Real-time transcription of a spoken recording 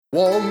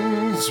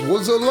Once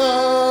was a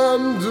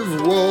land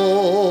of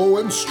woe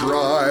and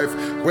strife,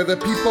 where the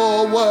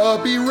people were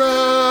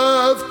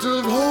bereft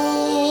of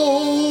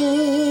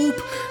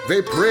hope.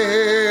 They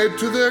prayed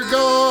to their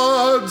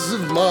gods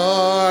of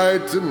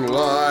might and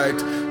light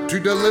to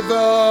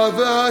deliver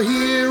the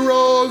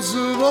heroes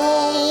of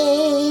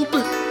old.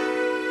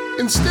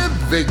 Instead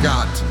they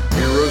got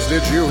heroes.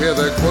 Did you hear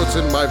the quotes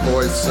in my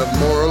voice of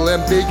moral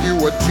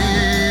ambiguity?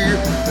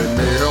 They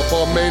may help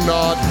or may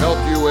not help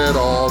you at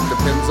all,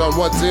 depends on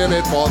what's in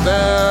it for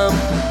them.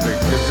 They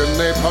kick and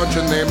they punch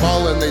and they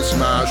maul and they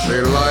smash, they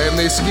lie and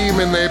they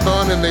scheme and they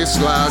burn and they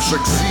slash.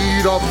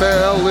 Succeed or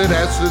fail, it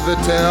adds to the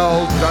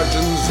tale.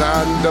 Dungeons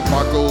and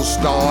Debacle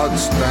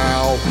starts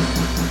now.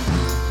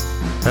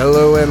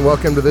 Hello and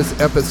welcome to this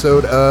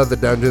episode of the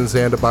Dungeons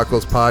and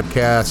Debacles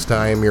podcast.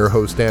 I am your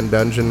host and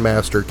dungeon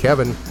master,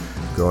 Kevin.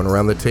 Going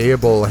around the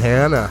table,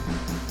 Hannah.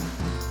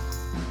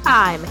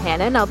 I'm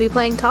Hannah, and I'll be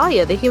playing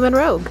Talia, the human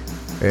rogue.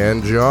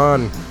 And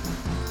John.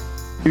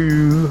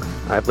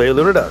 I play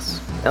Lunatus,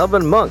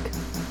 Elven Monk,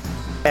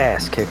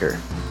 Ass Kicker,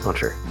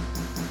 Puncher.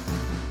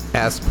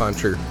 Ass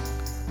Puncher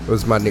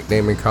was my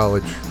nickname in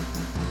college.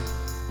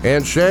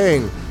 And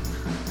Shane.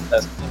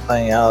 That's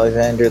playing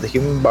Alexander, the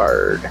human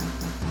bard.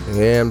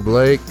 And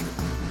Blake.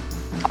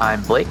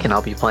 I'm Blake, and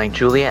I'll be playing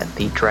Juliet,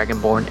 the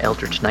Dragonborn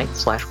Eldritch Knight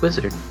 /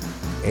 Wizard.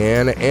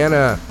 And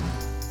Anna.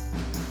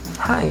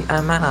 Hi,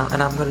 I'm Anna,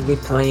 and I'm going to be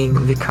playing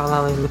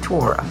Vikalali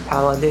Matur, a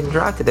paladin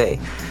drag today.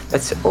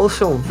 That's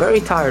also very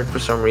tired for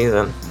some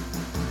reason.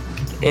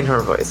 In her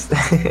voice.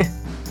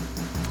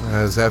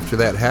 As after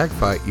that hag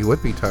fight, you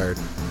would be tired.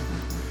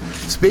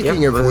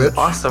 Speaking of which,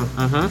 awesome.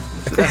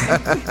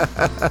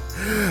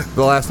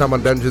 The last time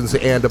on Dungeons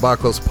and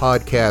Debacles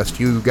podcast,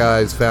 you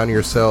guys found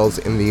yourselves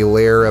in the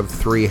lair of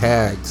three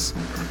hags.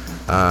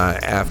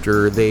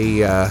 After they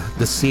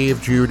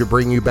deceived you to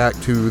bring you back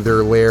to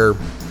their lair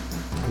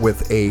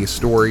with a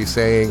story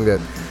saying that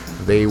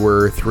they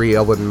were three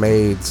elven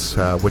maids,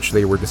 which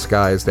they were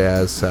disguised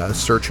as,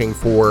 searching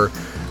for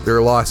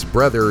their lost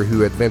brother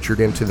who had ventured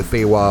into the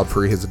Feywild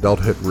for his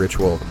adulthood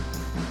ritual.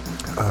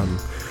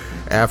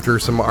 After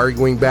some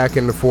arguing back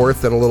and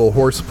forth and a little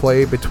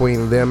horseplay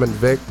between them and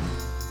Vic,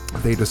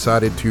 they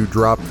decided to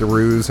drop the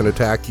ruse and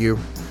attack you.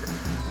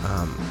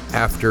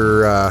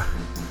 After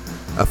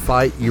a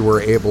fight, you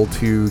were able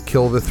to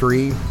kill the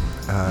three,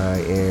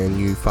 and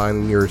you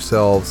find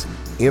yourselves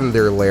in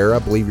their lair. I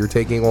believe you're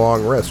taking a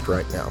long rest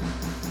right now.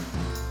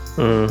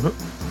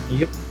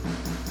 Yep.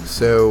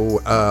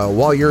 So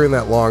while you're in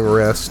that long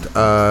rest,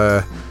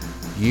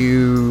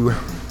 you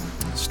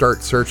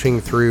start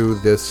searching through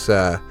this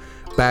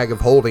bag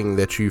of holding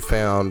that you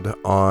found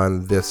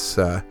on this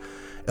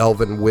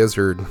elven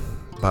wizard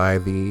by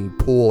the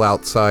pool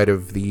outside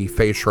of the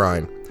Fey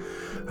Shrine,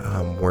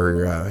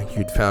 where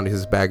you'd found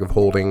his bag of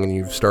holding, and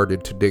you've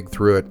started to dig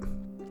through it.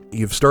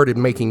 You've started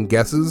making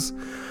guesses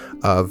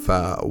of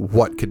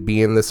what could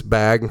be in this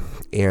bag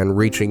and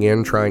reaching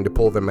in, trying to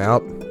pull them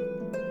out,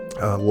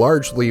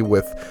 largely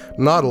with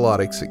not a lot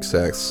of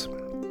success.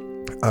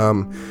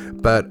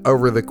 But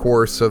over the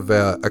course of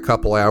a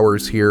couple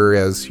hours here,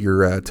 as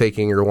you're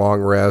taking your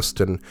long rest,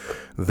 and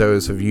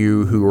those of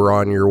you who are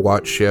on your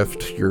watch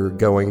shift, you're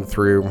going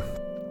through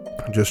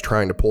just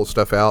trying to pull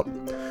stuff out.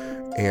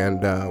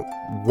 And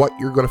what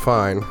you're going to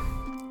find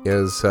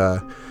is,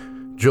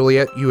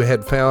 Juliet, you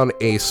had found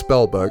a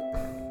spell book.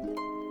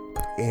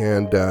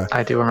 And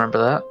I do remember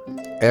that.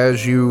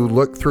 As you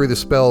look through the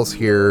spells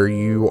here,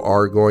 you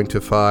are going to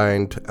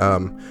find,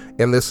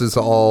 and this is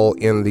all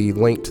in the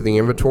link to the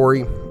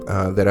inventory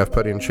that I've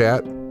put in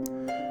chat.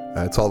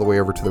 It's all the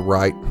way over to the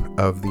right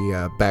of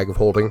the bag of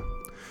holding.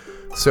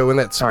 So in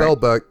that spell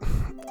book,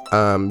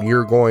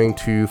 you're going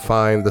to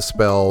find the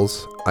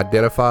spells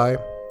Identify,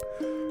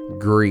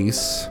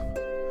 Grease,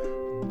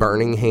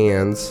 Burning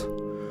Hands,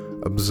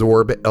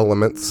 Absorb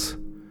Elements,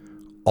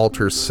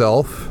 Alter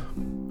Self,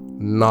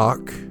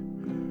 Knock,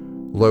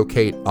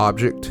 Locate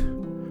Object,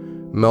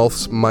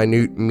 Melf's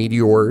Minute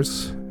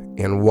Meteors,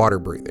 and Water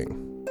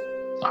Breathing.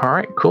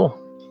 Alright, cool.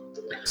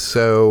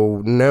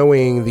 So,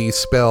 knowing these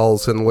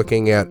spells and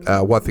looking at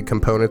what the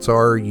components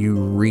are, you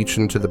reach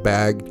into the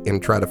bag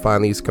and try to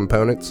find these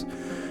components.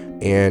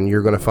 And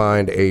you're going to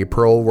find a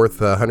pearl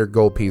worth 100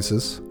 gold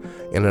pieces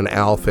and an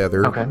owl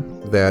feather. Okay.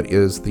 That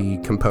is the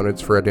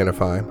components for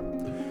Identify.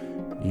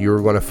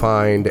 You're going to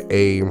find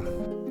a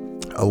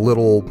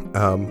little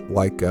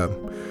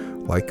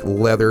like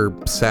leather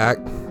sack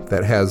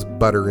that has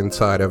butter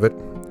inside of it,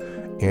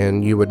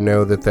 and you would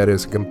know that that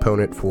is a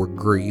component for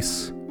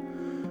Grease.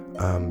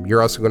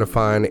 You're also going to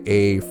find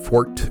a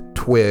forked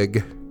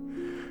twig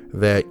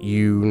that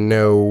you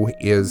know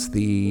is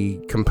the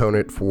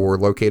component for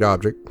Locate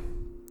Object.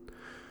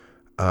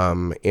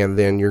 And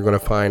then you're going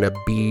to find a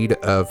bead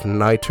of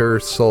niter,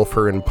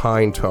 sulfur, and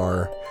pine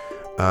tar,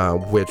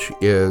 which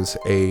is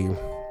a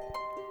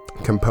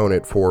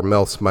component for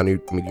Melf's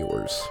Minute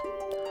Meteors.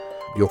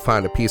 You'll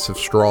find a piece of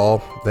straw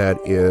that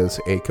is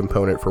a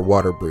component for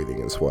water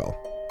breathing as well.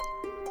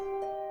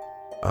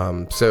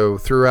 So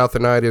throughout the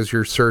night as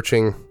you're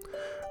searching,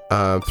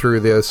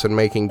 Through this and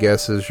making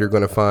guesses, you're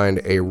going to find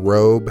a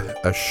robe,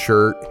 a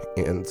shirt,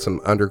 and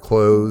some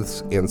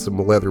underclothes, and some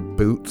leather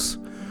boots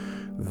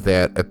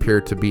that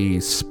appear to be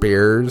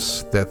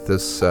spares that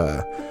this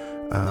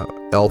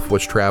elf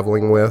was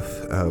traveling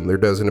with. There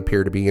doesn't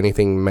appear to be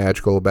anything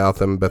magical about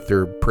them, but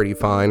they're pretty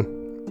fine.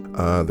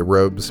 The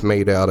robe's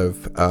made out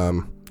of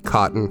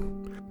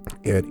cotton.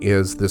 It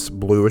is this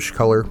bluish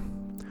color,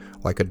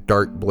 like a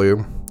dark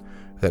blue,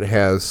 that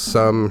has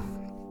some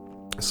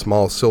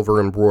small silver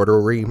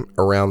embroidery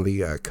around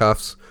the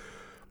cuffs.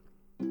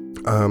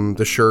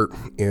 The shirt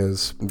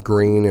is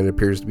green and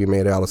appears to be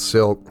made out of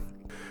silk.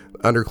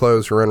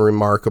 Underclothes are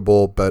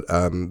unremarkable, but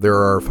there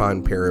are a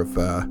fine pair of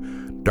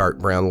dark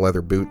brown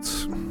leather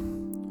boots.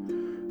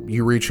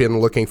 You reach in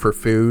looking for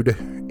food,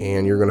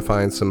 and you're going to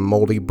find some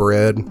moldy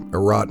bread, a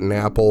rotten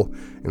apple,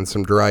 and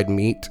some dried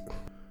meat.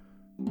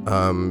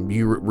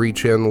 You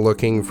reach in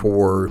looking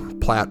for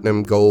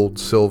platinum, gold,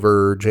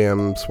 silver,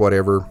 gems,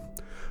 whatever.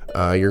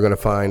 You're going to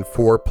find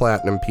 4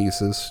 platinum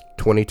pieces,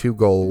 22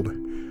 gold,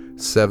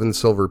 7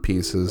 silver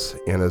pieces,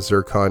 and a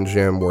zircon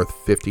gem worth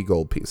 50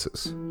 gold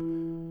pieces.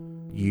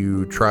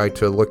 You try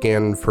to look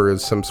in for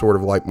some sort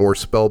of like more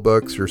spell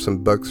books or some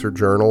books or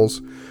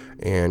journals,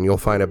 and you'll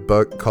find a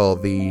book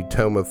called the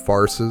Tome of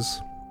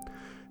Farces.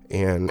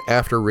 And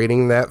after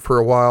reading that for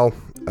a while,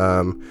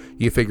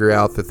 you figure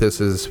out that this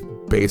is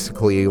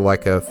basically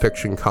like a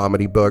fiction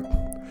comedy book,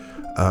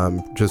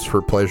 just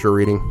for pleasure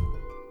reading.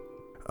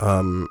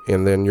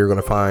 And then you're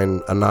going to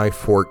find a knife,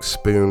 fork,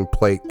 spoon,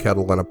 plate,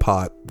 kettle, and a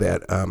pot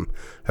that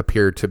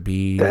appear to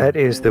be... That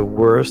is the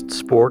worst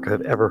spork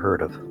I've ever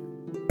heard of.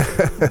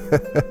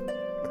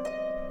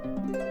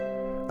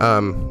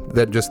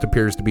 That just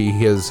appears to be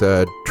his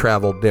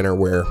travel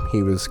dinnerware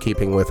he was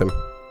keeping with him.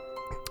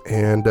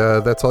 And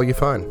that's all you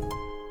find.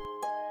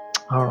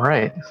 All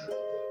right.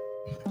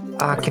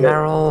 Can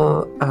I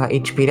roll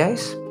HP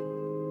dice?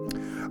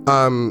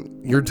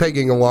 You're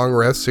taking a long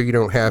rest, so you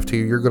don't have to.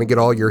 You're going to get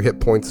all your hit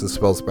points and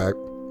spells back.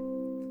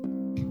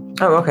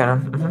 Oh, okay.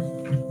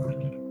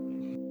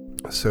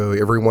 So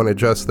everyone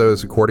adjust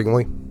those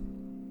accordingly.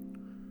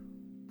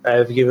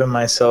 I've given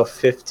myself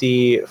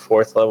 50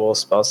 4th level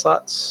spell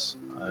slots.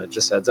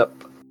 Just heads up.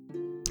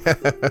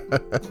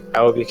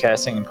 I will be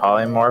casting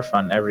Polymorph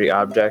on every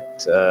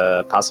object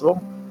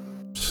possible.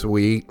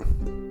 Sweet.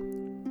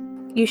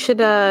 You should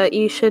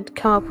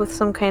come up with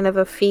some kind of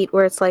a feat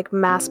where it's like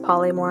mass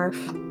polymorph.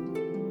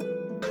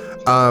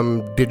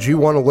 Did you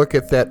want to look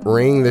at that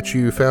ring that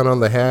you found on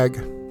the hag?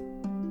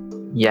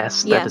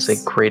 Yes, that is a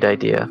great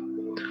idea.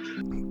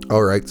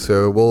 All right,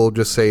 so we'll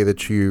just say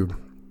that you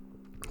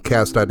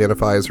cast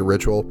Identify as a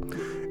ritual,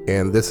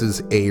 and this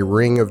is a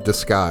ring of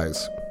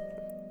disguise.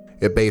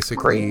 It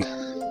basically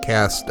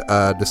casts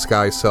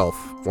disguise self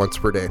once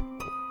per day.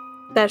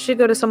 That should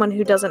go to someone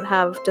who doesn't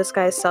have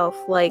disguise self,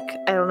 like,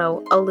 I don't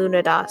know, a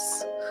Lunadas.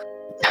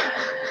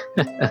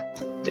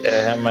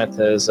 Yeah, Hemeth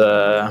has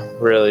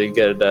really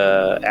good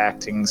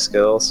acting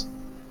skills.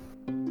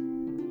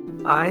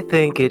 I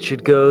think it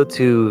should go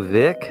to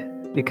Vic,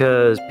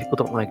 because people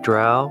don't like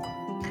Drow.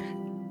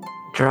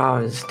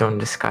 Drows don't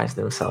disguise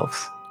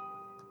themselves.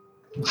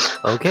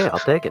 Okay, I'll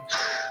take it.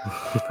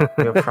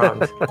 You're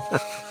prompt.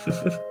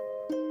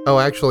 Oh,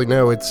 actually,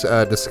 no, it's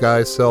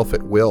disguise self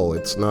at will.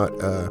 It's not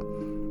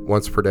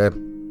once per day.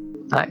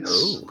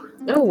 Nice.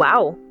 Oh,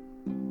 wow.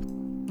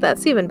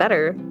 That's even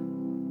better.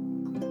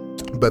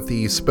 But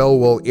the spell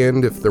will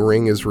end if the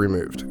ring is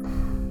removed.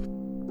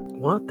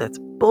 What? That's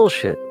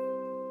bullshit.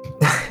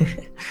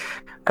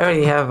 I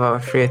already have a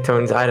free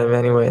atones item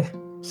anyway,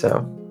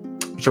 so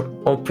which are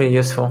all pretty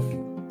useful.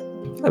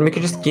 And we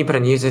could just keep it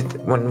and use it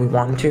when we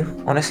want to,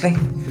 honestly.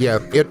 Yeah,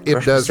 it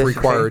does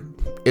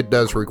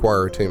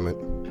require attunement.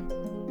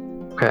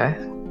 Okay.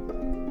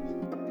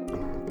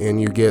 And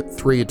you get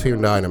 3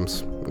 attuned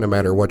items, no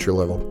matter what your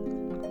level,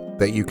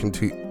 that you can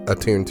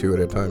attune to at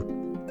a time.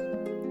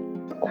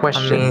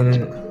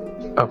 Question.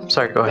 Oh,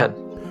 sorry, go ahead.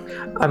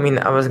 I mean,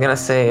 I was gonna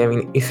say,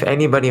 if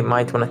anybody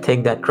might want to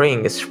take that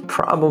ring, it's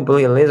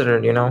probably a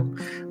lizard, you know?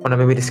 Want to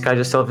maybe disguise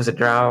yourself as a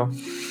drow.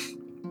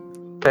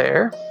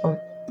 Fair. Oh.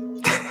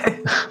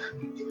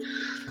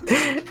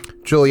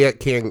 Juliet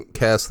can't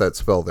cast that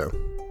spell, though.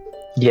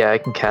 Yeah, I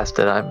can cast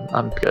it.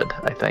 I'm good,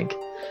 I think.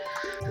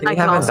 You I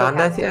can haven't also done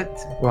that cast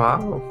yet?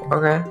 Wow,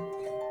 okay.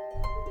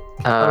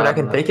 I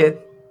can take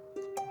it.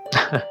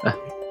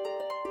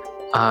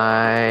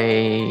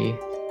 I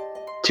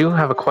do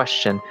have a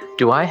question.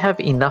 Do I have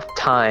enough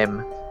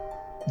time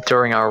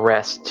during our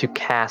rest to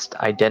cast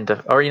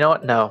Identify? Or you know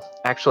what? No.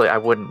 Actually, I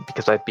wouldn't,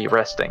 because I'd be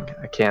resting.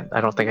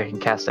 I don't think I can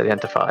cast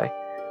Identify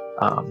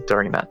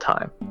during that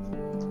time.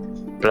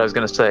 But I was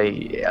going to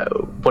say,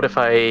 what if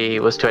I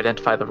was to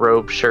identify the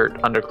robe, shirt,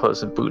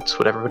 underclothes, and boots?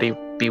 Would everybody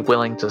be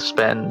willing to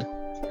spend...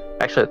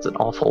 Actually, that's an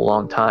awful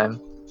long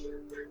time.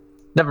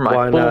 Never mind.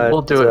 Why not,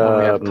 we'll do it when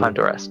we have time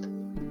to rest.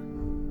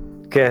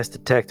 Cast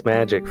Detect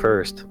Magic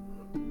first.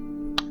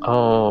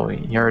 Oh,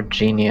 you're a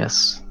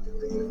genius.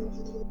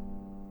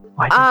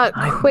 Why didn't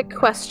I... Quick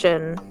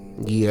question.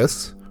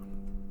 Yes.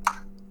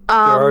 There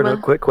are no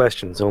quick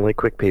questions, only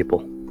quick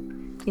people.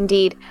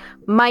 Indeed.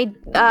 My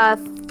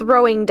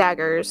throwing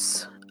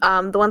daggers,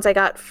 the ones I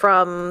got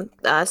from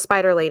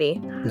Spider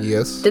Lady,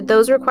 Yes. did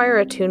those require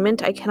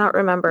attunement? I cannot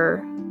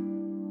remember.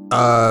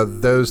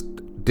 Those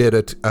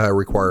did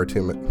require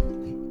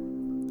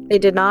attunement. They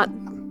did not?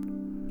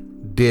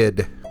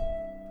 Did.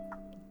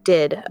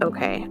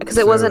 Okay. Because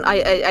it wasn't,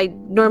 I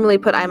normally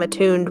put I'm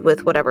attuned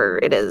with whatever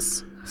it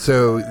is.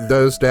 So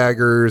those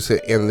daggers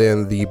and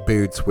then the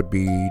boots would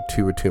be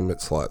 2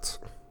 attunement slots.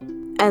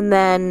 And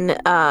then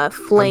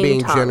flame I'm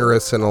being tongue.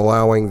 generous and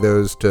allowing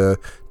those to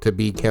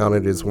be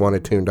counted as 1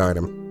 attuned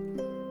item.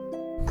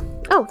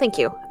 Oh, thank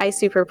you. I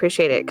super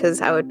appreciate it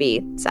because I would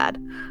be sad.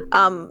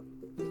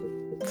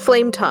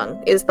 Flame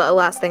tongue is the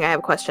last thing I have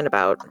a question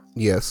about.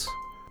 Yes.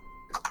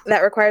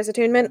 That requires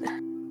attunement?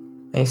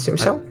 I assume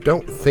so.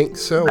 Don't think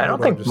so. I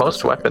don't think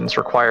most weapons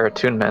require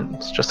attunement.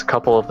 It's just a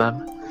couple of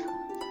them.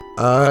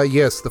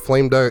 Yes, the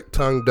flame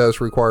tongue does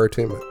require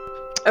attunement.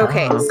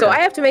 Okay, Oh, so okay.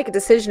 I have to make a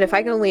decision if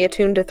I can only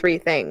attune to 3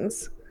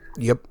 things.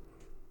 Yep.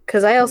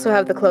 Because I also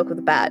have the cloak with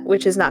the bat,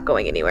 which is not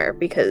going anywhere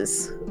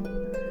because,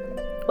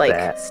 like,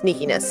 Bat.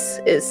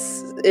 sneakiness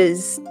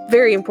is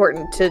very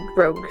important to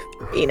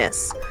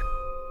rogue-iness.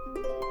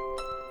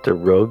 The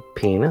rogue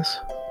penis?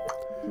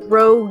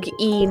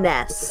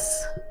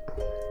 Rogue-iness.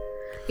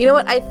 You know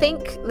what? I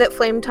think that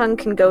Flame Tongue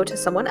can go to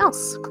someone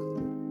else.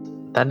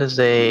 That is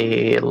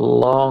a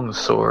long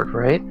sword,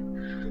 right?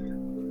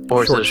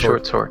 Or is it a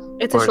short sword?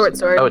 It's a Or is short it-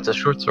 sword. Oh, it's a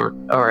short sword.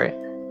 All right.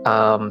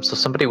 So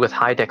somebody with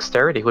high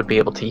dexterity would be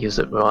able to use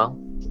it well.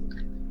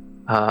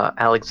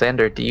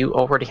 Alexander, do you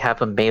already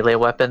have a melee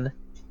weapon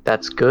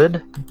that's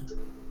good?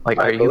 Like,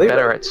 I are you believe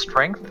better it. at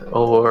strength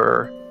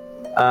or?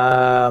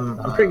 I'm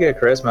pretty good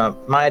at charisma.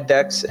 My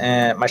dex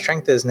and my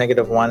strength is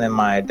 -1, and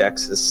my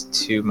dex is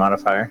 2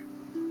 modifier.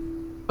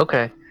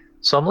 Okay.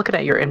 So I'm looking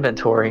at your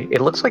inventory.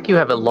 It looks like you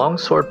have a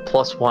longsword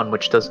 +1,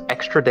 which does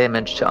extra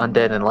damage to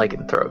undead and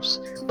lycanthropes.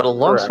 But a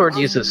longsword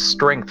uses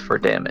strength for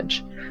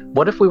damage.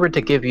 What if we were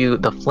to give you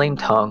the flame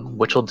tongue,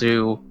 which will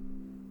do,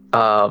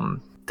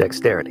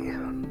 Dexterity.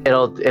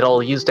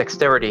 it'll use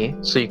dexterity,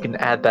 so you can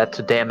add that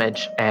to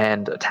damage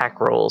and attack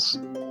rolls,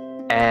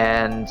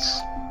 and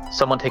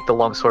someone take the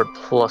longsword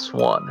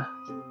 +1.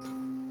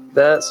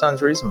 That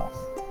sounds reasonable.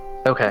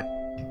 Okay.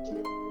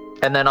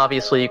 And then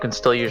obviously you can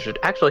still use your...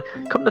 Actually,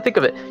 come to think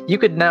of it, you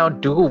could now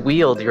dual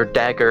wield your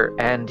dagger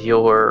and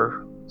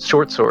your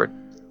short sword.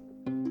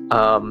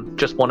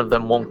 Just one of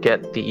them won't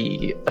get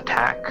the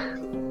attack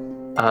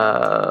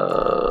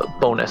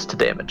bonus to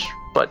damage.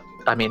 But,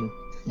 I mean,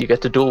 you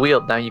get to dual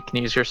wield. Now you can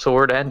use your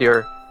sword and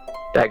your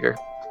dagger.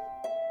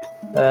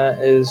 That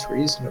is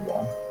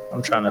reasonable.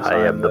 I'm trying to find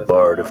I am the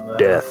bard of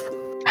death.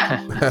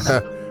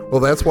 Well,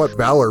 that's what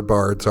Valor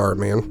Bards are,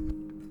 man.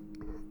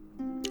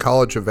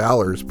 College of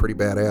Valor is pretty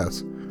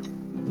badass.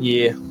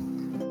 Yeah,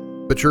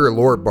 But you're a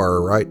Lord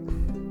Bar, right?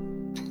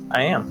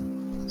 I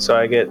am. So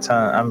I get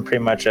I'm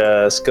pretty much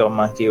a skill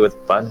monkey with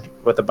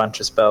a bunch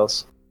of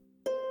spells.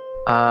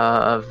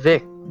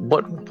 Vic,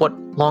 what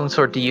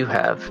longsword do you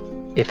have,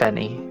 if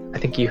any? I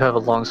think you have a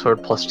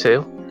longsword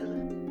 +2.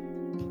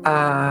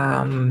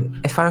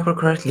 If I recall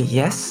correctly,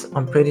 yes.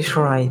 I'm pretty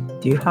sure I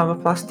do have a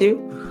 +2.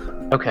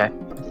 Okay.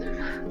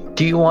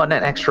 Do you want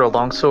an extra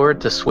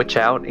longsword to switch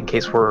out in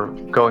case we're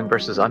going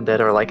versus undead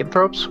or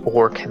lycanthropes,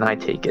 or can I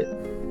take it?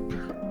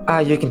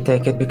 You can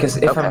take it because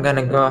if Okay. I'm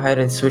gonna go ahead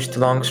and switch to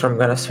longsword, I'm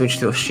gonna switch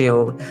to a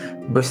shield,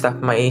 boost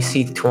up my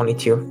AC to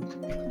 22.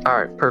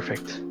 Alright,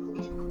 perfect.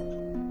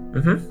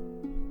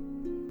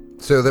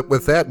 So that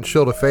with that and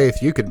Shield of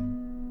Faith, you could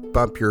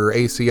bump your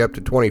AC up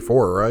to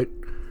 24, right?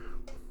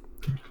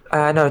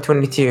 No,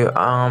 22.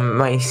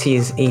 My AC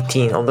is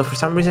 18, although for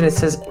some reason it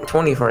says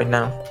 20 for right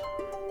now.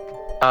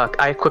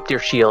 I equipped your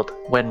shield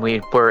when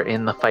we were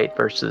in the fight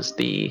versus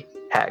the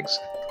hags.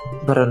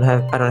 But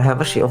I don't have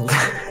a shield.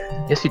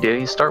 Yes, you do.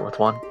 You start with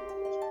one.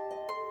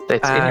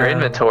 It's in your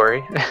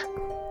inventory.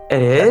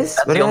 It is?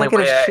 That's But the I only don't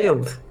get way a I-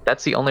 shield.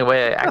 That's the only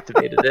way I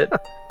activated it.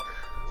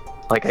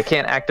 Like, I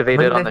can't activate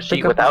When it did on I the sheet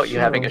pick up a without you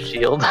having a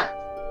shield? shield.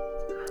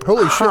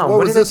 Holy shit, Huh, what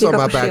when was did I this on pick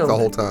my up a back the shield?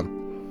 whole time?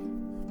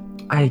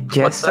 I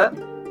guess. What's that?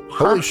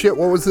 Holy shit,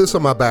 what was this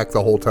on my back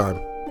the whole time?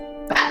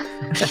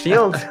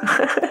 Shield.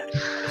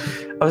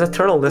 I was a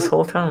turtle this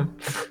whole time.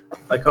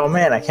 Like, oh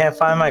man, I can't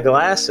find my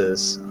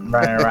glasses. I'm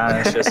running around,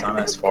 it's just on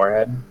his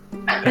forehead.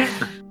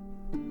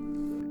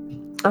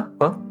 Oh,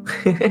 well.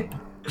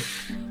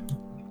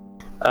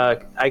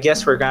 I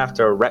guess we're gonna have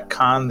to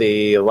retcon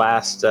the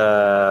last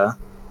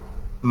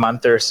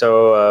month or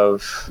so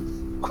of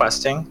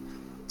questing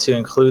to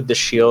include the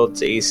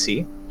shield's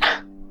AC.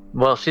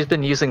 Well, she's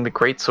been using the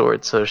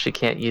greatsword, so she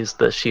can't use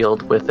the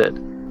shield with it.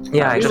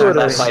 Yeah, You just would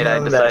that exactly. fight, I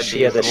assume decided that to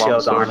she had use the the shield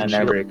longsword on and in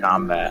every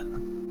combat.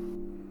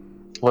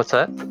 What's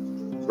that?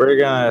 We're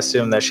gonna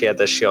assume that she had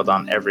the shield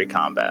on every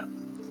combat.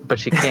 But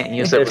she can't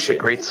use it with the She-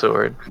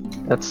 greatsword.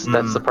 That's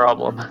the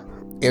problem.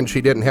 And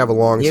she didn't have a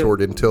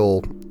longsword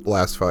until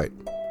last fight.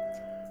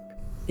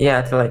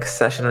 Yeah, to like a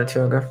session or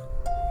two ago.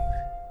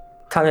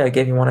 Talia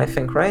gave you one, I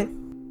think, right?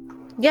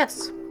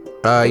 Yes.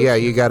 Yeah,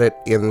 you got it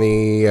in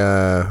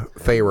the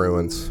Fey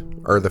Ruins,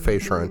 or the Fey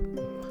Shrine.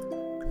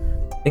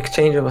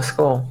 exchange of a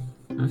skull.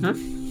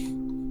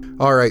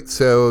 All right,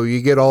 so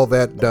you get all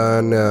that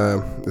done.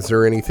 Is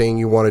there anything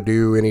you want to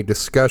do? Any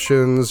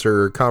discussions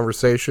or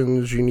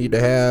conversations you need to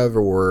have,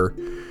 or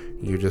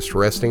you just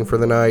resting for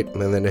the night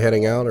and then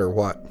heading out, or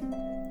what?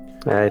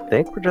 I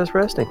think we're just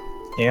resting.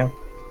 Yeah.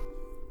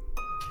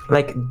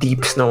 Like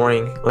deep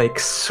snoring, like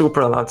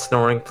super loud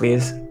snoring,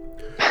 please.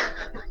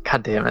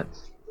 God damn it.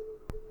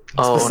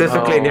 Oh,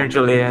 Specifically no. near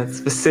Juliet.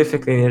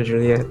 Specifically near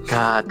Juliet.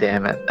 God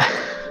damn it.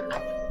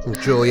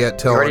 Juliet You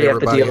telling already have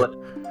to everybody deal with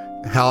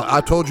how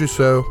I told you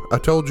so. I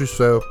told you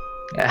so.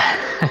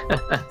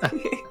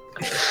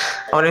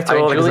 On its I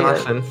mean, own Juliet-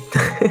 exhaustion.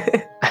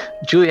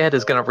 Juliet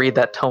is going to read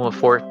that tome of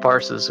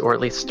farces, or at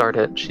least start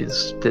it.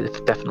 She's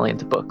definitely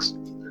into books.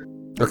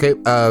 Okay,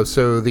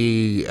 so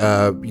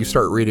you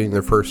start reading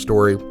the first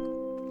story,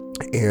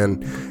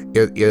 and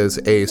it is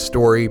a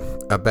story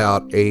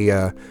about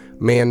a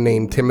man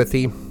named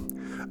Timothy,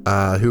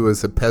 who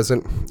was a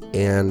peasant,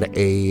 and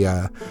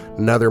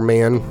another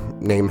man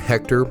named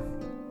Hector,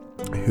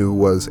 who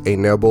was a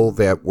noble,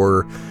 that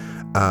were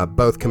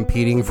both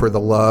competing for the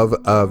love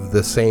of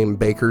the same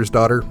baker's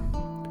daughter.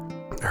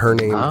 Her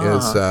name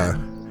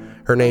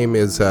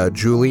is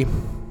Julie.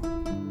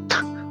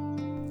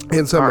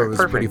 And some Alright, of it's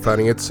perfect. pretty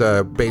funny. It's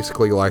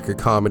basically like a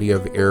comedy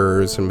of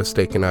errors and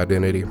mistaken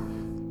identity.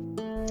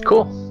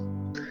 Cool.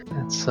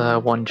 That's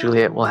one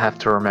Juliet will have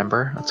to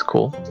remember. That's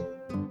cool.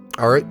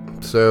 All right,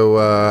 so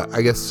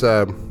I guess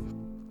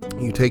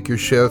you take your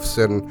shifts,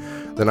 and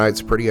the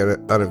night's pretty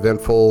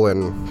uneventful.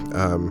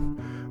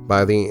 And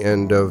by the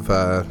end of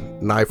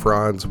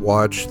Nifron's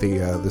watch,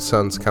 the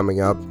sun's coming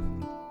up,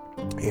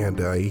 and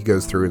he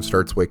goes through and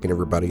starts waking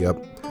everybody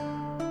up.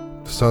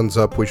 The sun's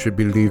up. We should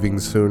be leaving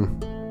soon.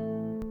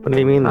 What do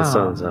you mean the Oh.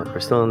 sun's up? We're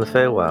still in the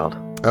Feywild.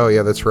 Oh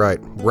yeah, that's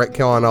right.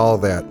 Retcon all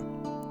that.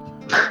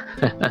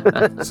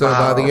 So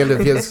by the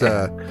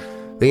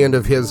end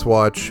of his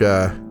watch,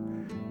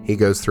 he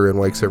goes through and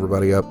wakes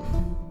everybody up.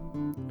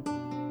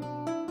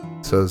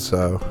 Says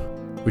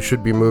we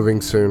should be moving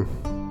soon.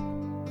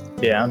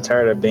 Yeah, I'm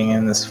tired of being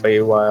in this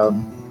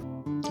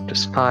Feywild.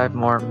 Just 5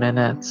 more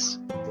minutes.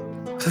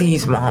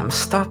 Please, Mom,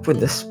 stop with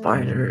the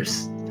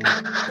spiders.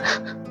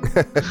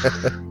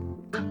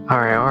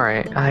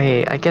 Alright.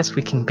 I guess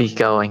we can be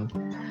going.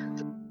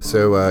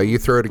 So you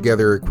throw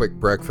together a quick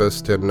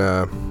breakfast, and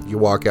you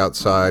walk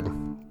outside.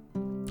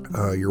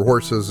 Your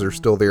horses are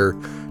still there,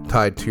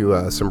 tied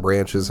to some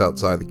branches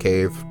outside the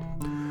cave.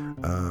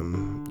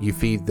 You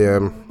feed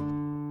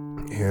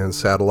them and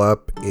saddle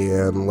up,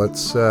 and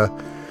let's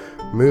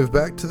move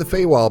back to the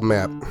Feywild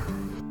map.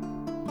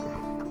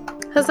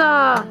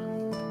 Huzzah!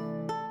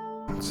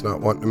 It's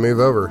not wanting to move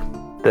over.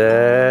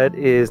 That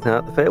is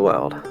not the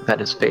Feywild.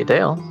 That is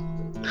Faydale.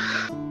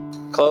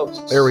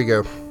 Close. There we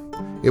go.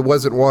 It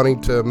wasn't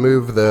wanting to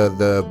move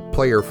the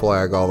player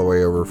flag all the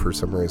way over for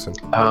some reason.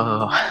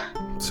 Oh.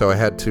 So I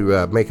had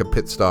to make a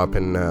pit stop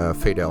in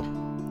Faydale.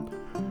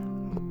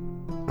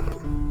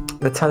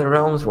 That's how the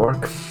realms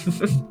work.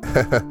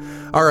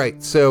 All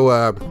right,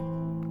 so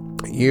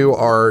you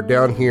are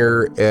down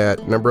here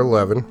at number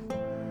 11.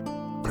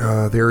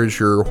 There is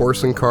your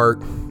horse and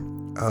cart.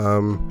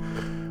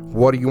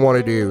 What do you want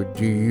to do?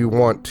 Do you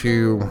want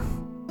to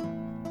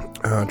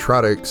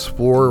try to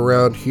explore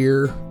around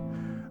here?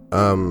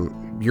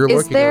 You're Is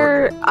looking.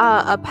 there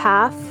a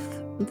path,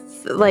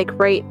 like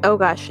right? Oh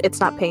gosh,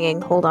 it's not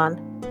pinging. Hold on.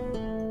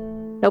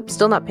 Nope,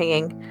 still not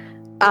pinging.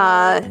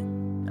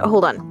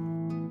 Hold on.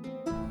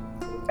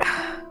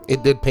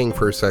 It did ping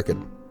for a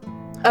second.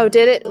 Oh,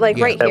 did it? Like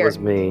Yeah, right That here. was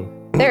me.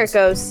 There it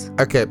goes.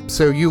 Okay,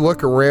 so you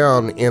look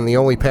around, and the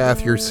only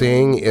path you're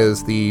seeing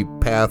is the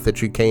path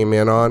that you came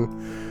in on.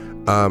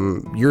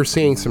 You're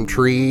seeing some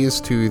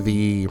trees to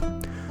the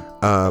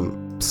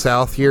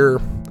south here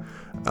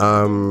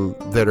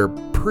that are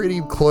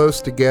pretty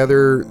close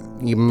together.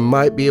 You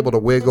might be able to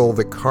wiggle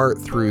the cart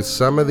through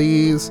some of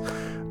these,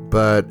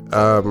 but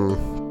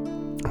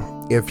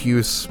if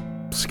you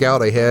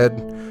scout ahead,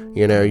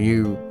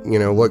 you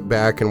look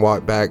back and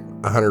walk back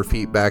 100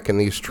 feet back in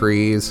these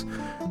trees,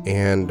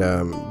 and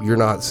you're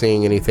not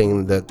seeing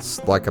anything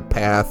that's like a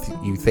path.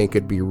 You think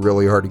it'd be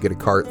really hard to get a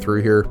cart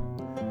through here.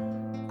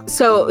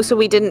 So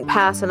we didn't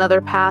pass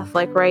another path,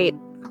 like right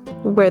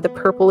where the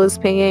purple is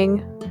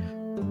pinging.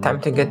 Time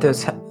to get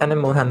those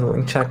animal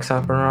handling checks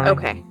up and running.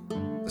 Okay.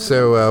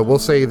 So we'll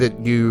say that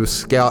you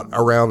scout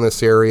around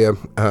this area.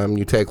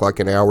 You take like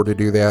an hour to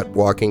do that,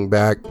 walking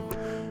back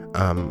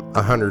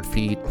 100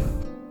 feet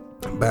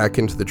back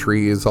into the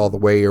trees all the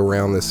way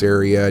around this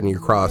area, and you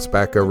cross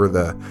back over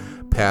the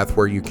path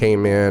where you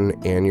came in,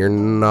 and you're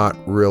not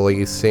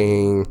really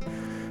seeing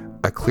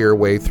a clear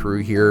way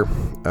through here.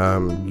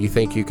 You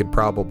think you could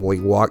probably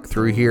walk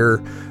through here,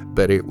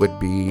 but it would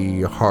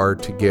be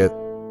hard to get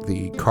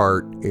the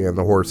cart and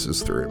the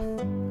horses through.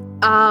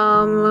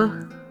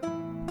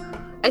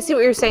 I see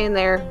what you're saying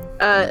there.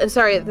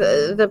 Sorry,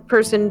 the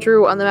person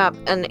drew on the map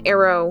an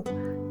arrow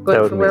That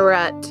going was from me. where we're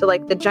at to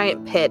like the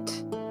giant pit,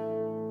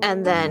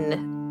 and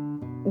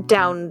then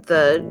down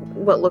the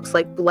what looks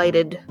like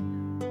blighted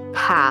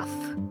path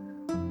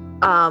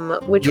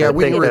Which Yeah, would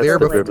we be were an there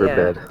excellent before.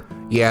 idea. Riverbed.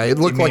 Yeah, it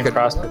looked You like mean a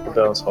Prospect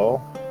Bill's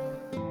hole?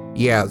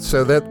 Yeah,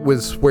 so that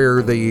was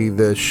where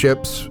the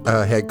ships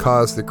had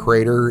caused the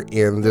crater,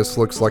 and this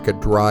looks like a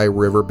dry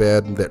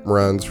riverbed that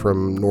runs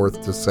from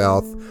north to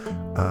south,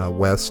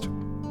 west.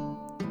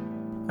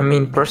 I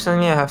mean,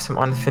 personally, I have some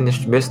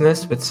unfinished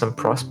business with some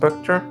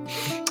prospector.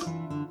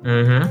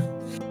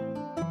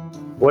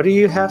 What do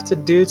you have to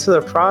do to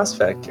the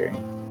prospector?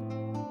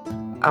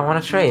 I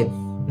want to trade.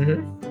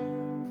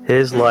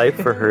 His life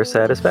for her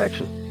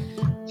satisfaction.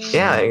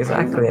 Yeah,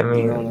 exactly. I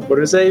mean, What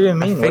does that even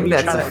mean? think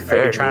What that's a are you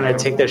fair trying to deal.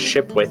 take this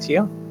ship with you?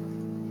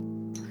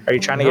 Are you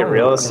trying to get No,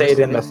 real I'm estate just-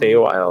 in the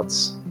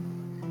Feywilds?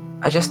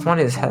 I just want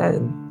his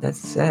head.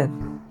 That's it.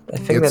 I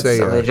think It's that's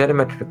a a,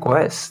 legitimate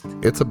request.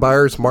 It's a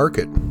buyer's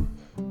market.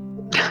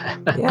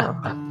 Yeah.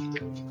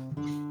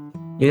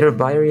 Either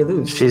buy or you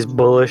lose. She's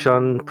bullish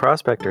on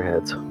prospector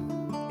heads.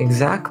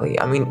 Exactly.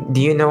 I mean,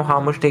 do you know how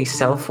much they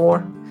sell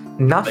for?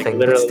 Nothing.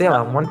 But literally still,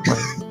 at one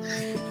point.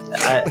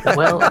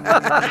 Well,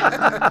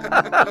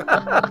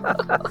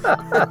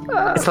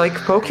 It's like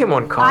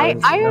Pokemon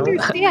cards. I you know?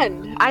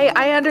 understand.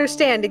 I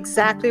understand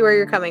exactly where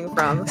you're coming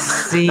from.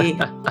 See,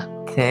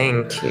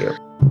 thank you.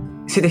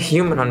 See, the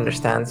human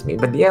understands me,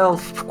 but the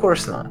elf, of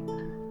course not.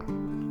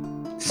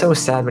 So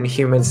sad when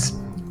humans.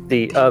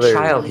 The other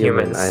Child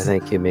human, humans. I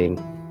think you mean.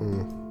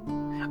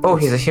 Oh,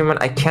 he's a human.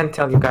 I can't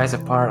tell you guys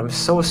apart. I'm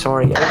so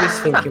sorry. I always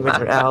think humans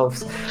are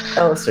elves.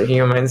 Elves are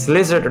humans.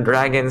 Lizard or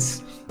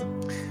dragons.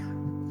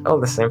 All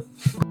the same.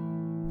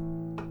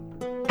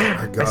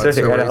 My I God, swear to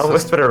so God, I racist.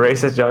 almost put a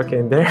racist joke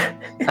in there.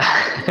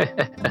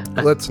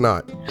 Let's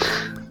not.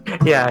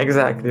 Yeah,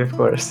 exactly. Of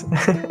course.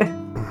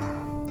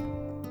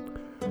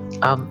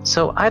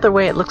 so either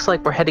way, it looks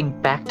like we're heading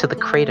back to the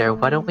crater.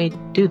 Why don't we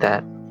do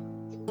that?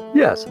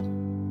 Yes.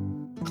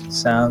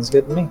 Sounds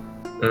good to me.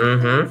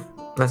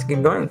 Let's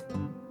keep going.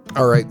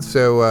 All right,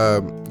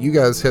 so you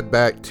guys head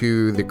back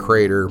to the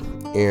crater,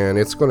 and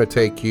it's going to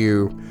take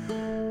you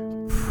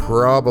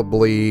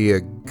probably a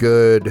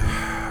good,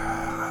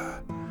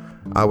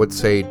 I would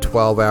say,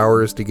 12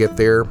 hours to get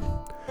there,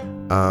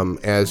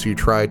 as you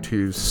try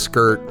to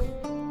skirt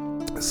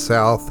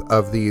south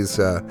of these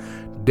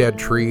dead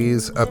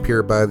trees up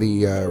here by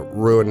the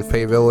ruined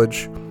Fey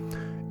Village,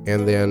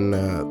 and then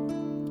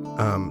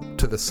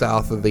to the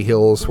south of the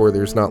hills where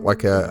there's not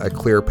like a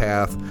clear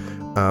path.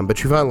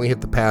 But you finally hit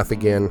the path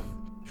again,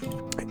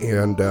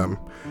 and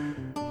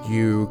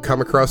you come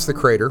across the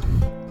crater,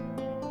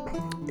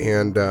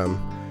 and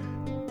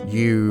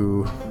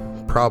you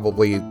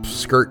probably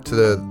skirt to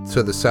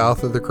the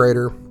south of the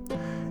crater,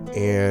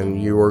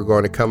 and you are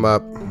going to come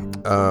up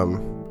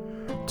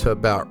to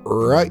about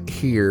right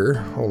here.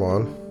 Hold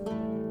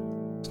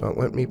on, it's not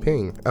letting me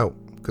ping. Oh,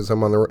 because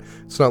I'm on the.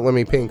 It's not letting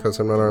me ping because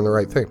I'm not on the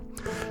right thing.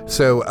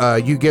 So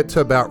you get to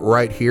about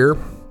right here,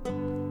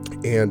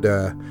 and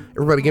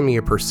everybody give me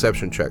a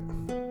perception check.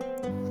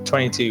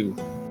 22.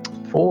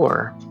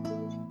 4.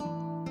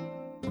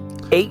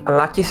 8. A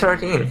lucky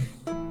 13.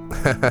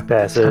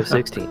 Passive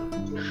 16.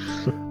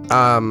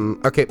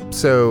 Okay,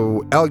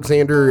 so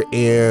Alexander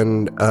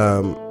and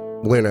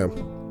Luna,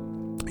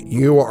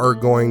 you are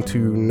going to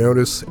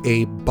notice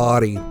a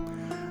body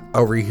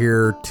over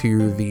here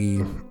to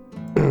the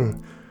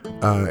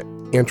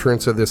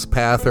entrance of this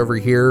path over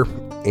here,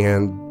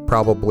 and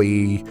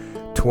probably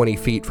 20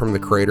 feet from the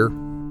crater.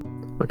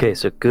 Okay,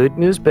 so good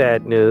news,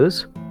 bad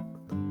news.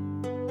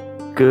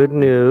 Good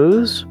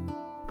news,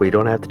 we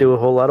don't have to do a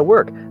whole lot of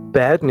work.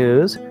 Bad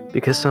news,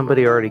 because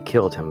somebody already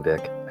killed him,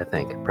 Vic. I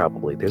think,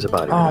 probably. There's a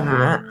body. Oh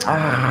man,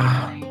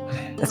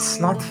 that's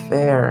not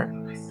fair.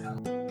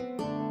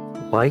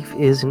 Life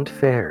isn't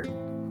fair.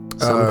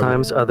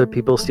 Sometimes other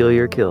people steal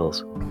your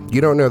kills.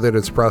 You don't know that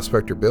it's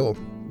Prospector Bill.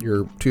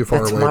 You're too far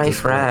That's away. at my this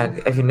point.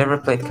 frag. If you never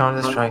played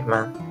Counter Strike,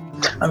 man.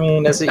 I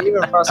mean, is it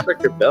even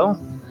Prospector Bill?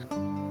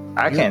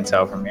 I can't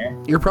tell from here.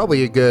 You're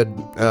probably a good,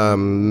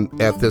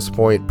 at this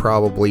point,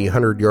 probably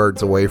 100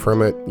 yards away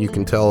from it. You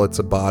can tell it's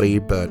a body,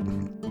 but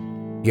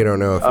you don't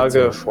know if I'll it's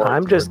go a- for it.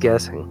 I'm just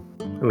guessing.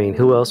 I mean,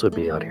 who else would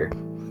be out here?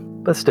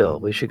 But still,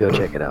 we should go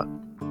check it out.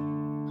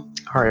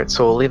 All right,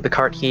 so we'll leave the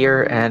cart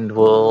here and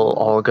we'll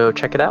all go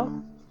check it out.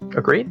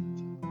 Agreed?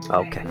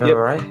 Okay. Yep.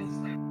 Alright.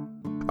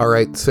 All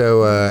right,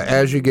 so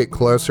as you get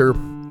closer,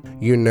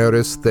 you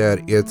notice that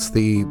it's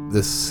the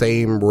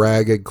same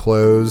ragged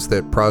clothes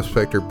that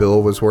Prospector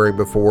Bill was wearing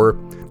before.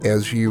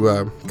 As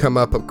you come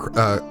up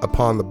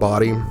upon the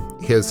body,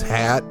 his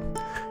hat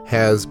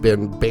has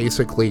been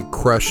basically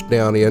crushed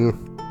down in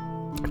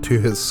to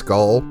his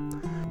skull.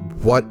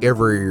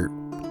 Whatever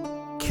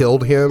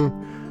killed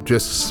him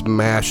just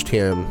smashed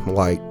him.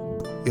 Like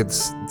it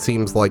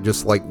seems like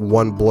just like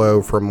one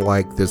blow from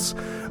like this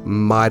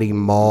mighty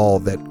maul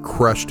that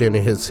crushed into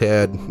his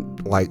head,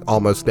 like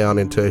almost down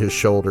into his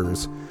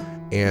shoulders,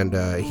 and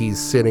he's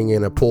sitting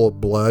in a pool of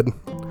blood.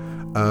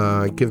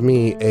 Give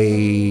me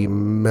a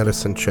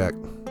medicine check,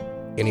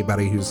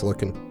 anybody who's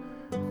looking.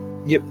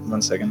 Yep,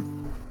 1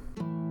 second.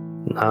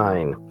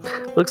 9.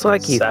 Looks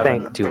like he 7.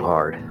 thanked too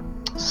hard.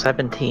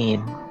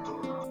 17.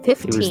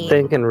 15. He was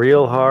thinking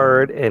real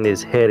hard, and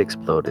his head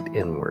exploded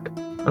inward.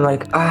 I'm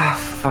like,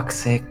 fuck's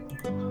sake.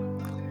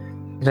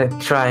 Gonna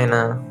try and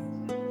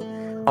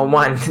Oh,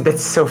 1.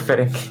 That's so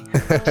fitting. Like,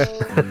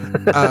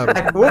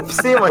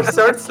 whoopsie, my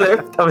sword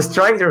slipped. I was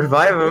trying to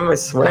revive him, I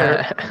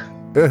swear.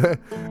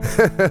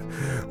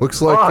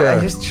 Looks like I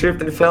just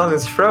tripped and fell in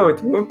his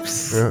throat.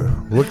 Whoops.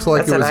 looks like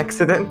That's it an was.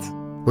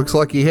 accident. Looks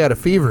like he had a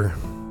fever.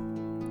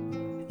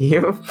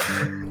 You?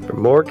 For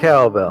more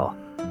cowbell.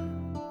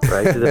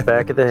 Right to the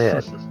back of the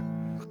head.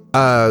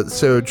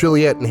 So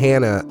Juliet and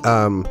Hannah,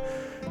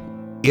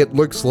 it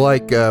looks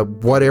like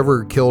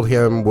whatever killed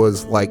him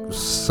was like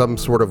some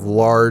sort of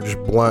large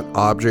blunt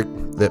object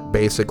that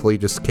basically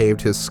just caved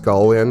his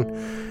skull in,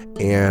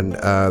 and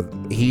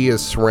he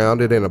is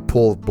surrounded in a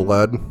pool of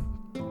blood.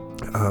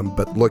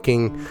 But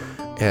looking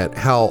at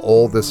how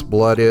old this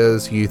blood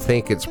is, you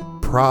think it's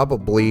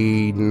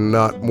probably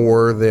not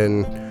more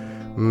than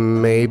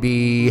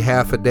maybe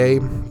half a day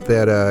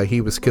that he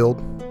was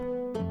killed.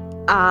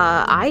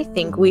 I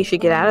think we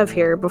should get out of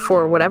here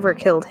before whatever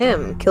killed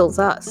him kills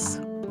us.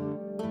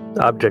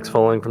 Objects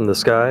falling from the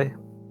sky.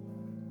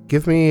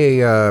 Give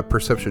me a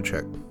perception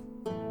check.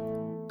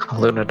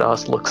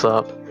 Lunados looks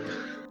up.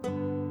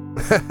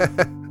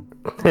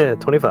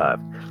 25.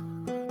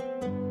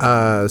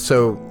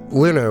 So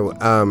Luno,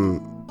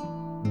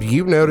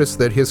 you notice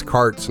that his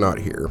cart's not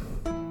here,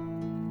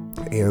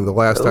 and the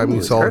last time you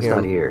his saw cart's him,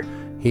 not here.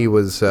 he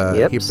was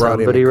Yep, he brought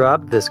somebody in.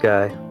 robbed this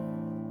guy.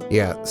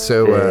 Yeah.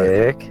 So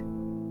Vic,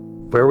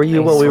 where were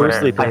you I while we were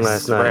swear, sleeping I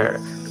last swear.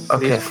 night?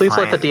 Okay, Please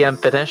let the fine. DM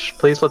finish.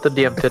 Please let the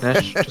DM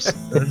finish. Just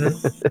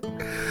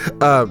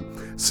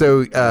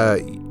so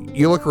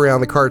you look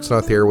around. The cart's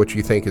not there, which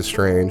you think is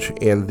strange,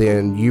 and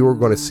then you are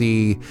going to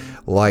see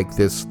like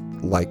this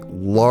like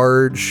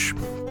large,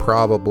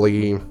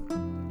 probably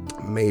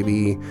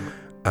maybe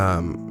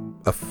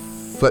a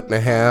foot and a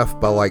half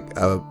by like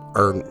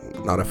or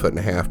not a foot and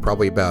a half,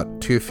 probably about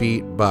 2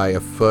 feet by a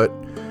foot,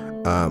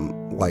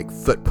 like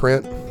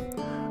footprint.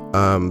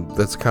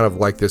 That's kind of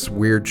like this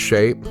weird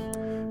shape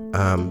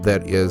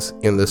that is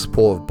in this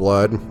pool of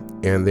blood,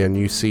 and then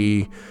you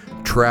see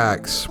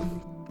tracks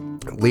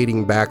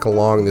leading back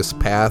along this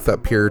path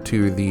up here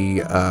to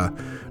the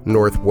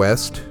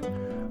northwest.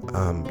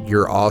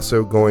 You're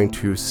also going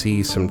to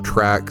see some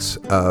tracks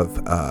of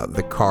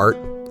the cart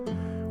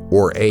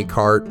or a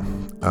cart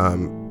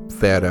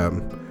that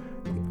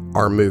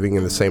are moving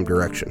in the same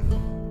direction.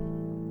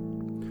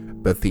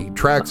 But the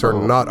tracks are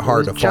not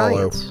hard to Those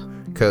follow giants.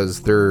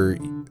 because they're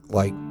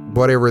like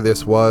whatever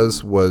this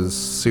was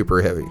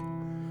super heavy.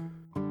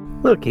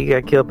 Look, he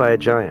got killed by a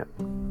giant.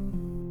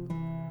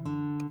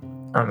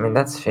 I mean,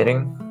 that's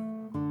fitting.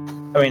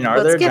 I mean, are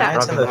Let's there get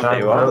giants out in the of the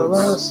Feywild?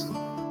 roads.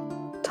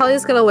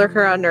 Talia's gonna look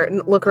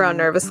around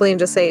nervously and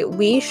just say,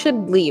 "We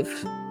should leave."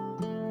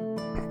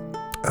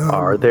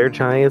 Are there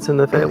giants in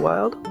the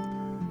Feywild?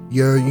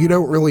 Yeah, you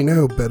don't really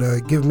know, but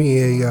give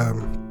me a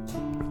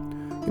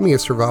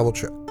survival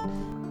check.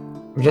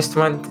 Just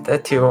want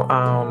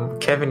to,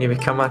 Kevin, you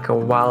become like a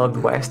Wild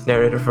West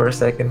narrator for a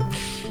second.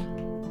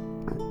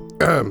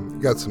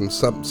 Got something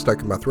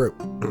stuck in my throat.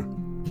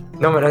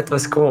 No, but that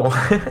was cool.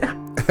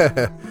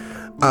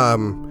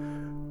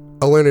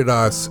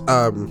 Alunidas,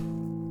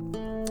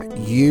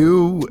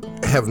 you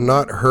have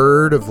not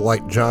heard of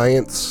like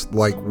giants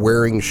like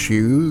wearing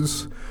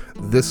shoes.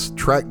 This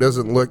track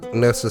doesn't look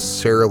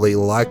necessarily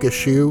like a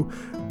shoe,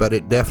 but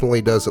it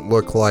definitely doesn't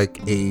look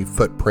like a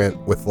footprint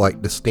with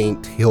like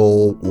distinct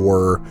heel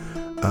or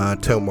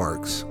toe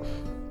marks.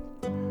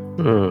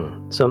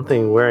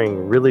 Something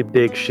wearing really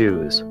big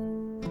shoes.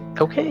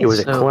 okay. It was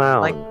a so,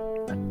 clown. like,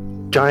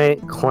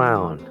 Giant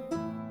clown.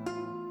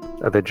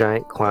 Are there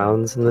giant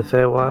clowns in the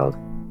Feywild?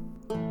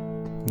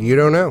 You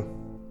don't know.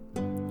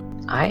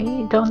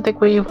 I don't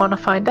think we want to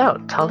find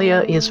out.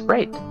 Talia is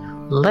right.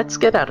 Let's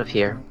get out of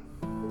here.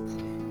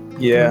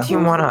 Yeah. Do you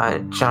want a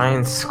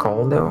giant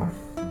skull, though?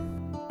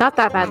 Not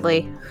that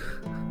badly.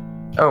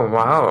 Oh,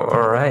 wow.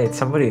 Alright.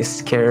 Somebody's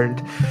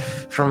scared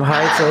from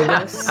heights, I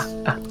guess.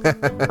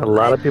 A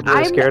lot of people are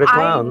I'm- scared of I-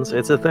 clowns.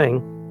 It's a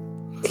thing.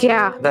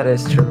 Yeah, That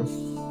is true.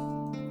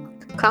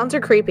 clowns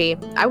are creepy.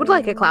 I would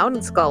like a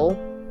clown skull.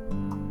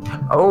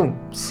 Oh,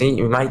 see,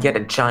 you might get a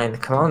giant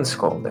clown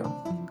skull, though.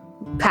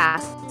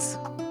 Pass.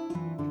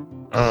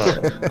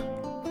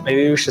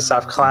 Maybe we should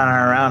stop clowning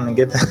around and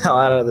get the hell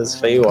out of this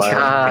Feywild.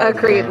 God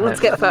Agreed. damn Let's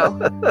it. get Foe.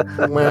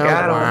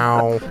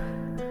 Wow.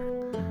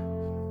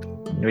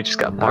 We just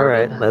got All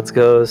right, Marvin. let's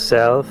go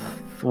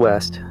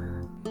southwest.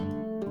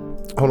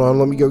 Hold on,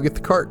 let me go get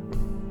the cart.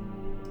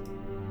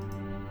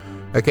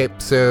 Okay,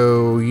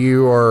 so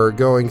you are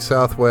going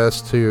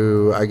southwest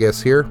to, I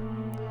guess, here?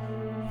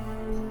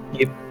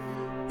 Yep.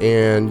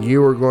 And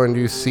you are going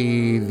to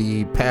see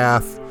the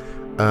path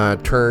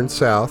turn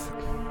south.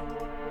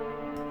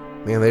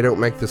 Man, they don't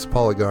make this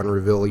polygon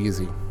reveal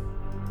easy.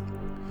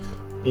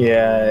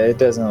 Yeah, it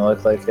doesn't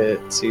look like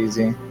it's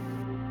easy.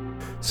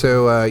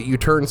 So you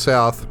turn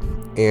south,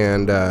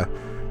 and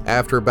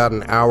after about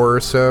an hour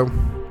or so,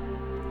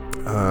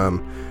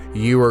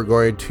 you are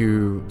going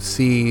to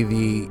see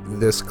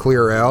this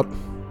clear out,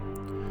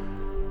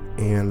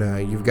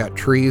 And you've got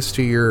trees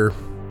to your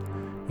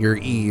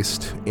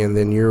east, and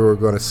then you're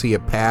going to see a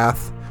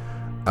path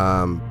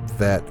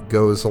that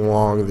goes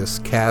along this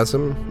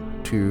chasm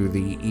to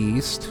the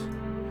east.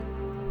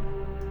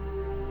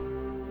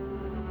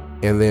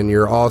 And then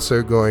you're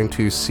also going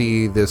to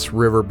see this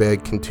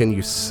riverbed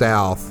continue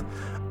south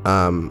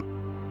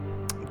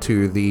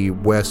to the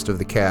west of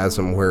the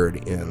chasm where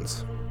it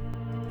ends.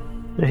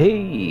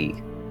 Hey,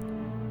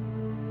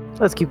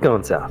 let's keep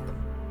going south.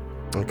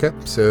 Okay,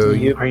 so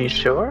Are you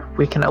sure?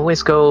 We can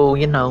always go,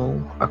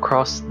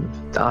 across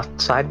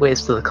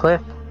sideways to the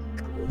cliff.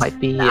 Might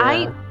be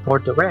more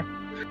direct.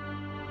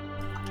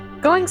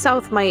 Going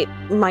south might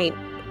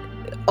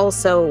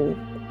also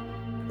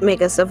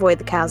make us avoid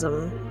the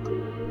chasm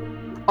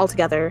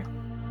altogether.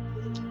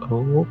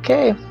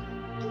 Okay.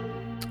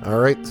 all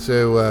right,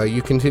 so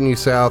you continue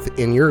south,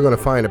 and you're going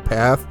to find a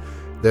path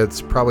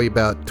that's probably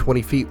about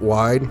 20 feet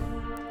wide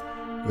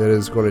that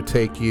is going to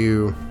take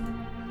you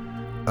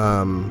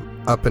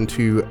up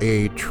into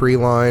a tree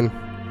line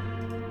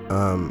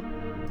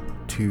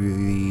to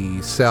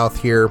the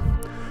south here.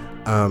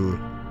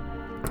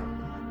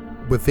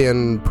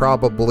 Within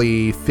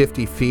probably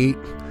 50 feet,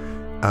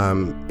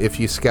 if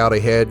you scout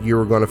ahead, you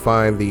were going to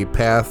find the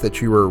path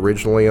that you were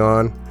originally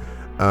on,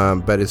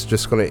 but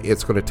it's going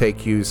to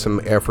take you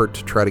some effort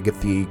to try to get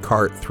the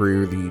cart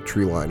through the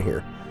tree line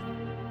here.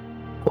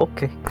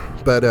 Okay.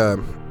 But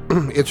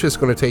it's just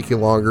going to take you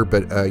longer,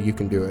 but you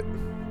can do it.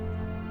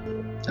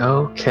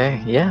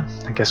 Okay, yeah.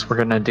 I guess we're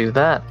gonna do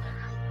that.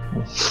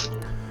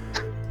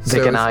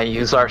 Vic and I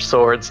use our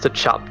swords to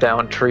chop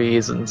down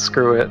trees and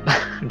screw it.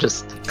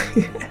 Just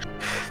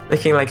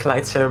Making like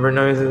lightsaber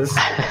noises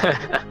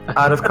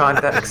out of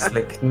context,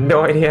 like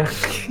no idea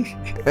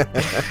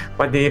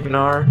what they even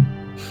are.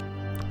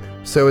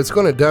 So it's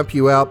going to dump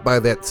you out by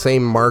that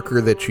same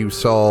marker that you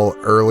saw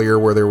earlier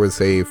where there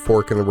was a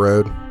fork in the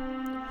road.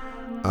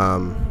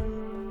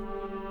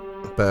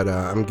 But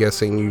I'm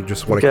guessing you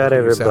just want to Got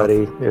continue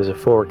everybody. south. There's a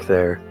fork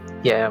there.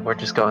 yeah, we're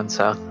just going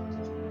south.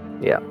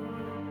 Yeah.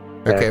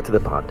 Back Okay. to the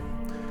pond.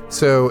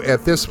 So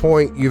at this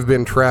point, you've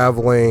been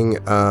traveling.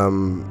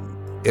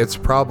 It's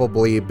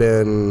probably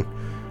been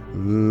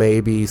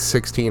maybe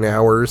 16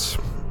 hours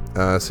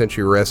since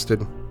you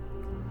rested.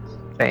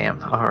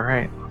 Damn. All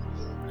right.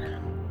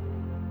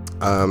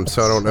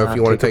 So I don't know if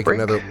you want to take break.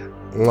 another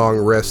long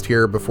rest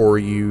here before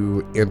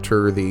you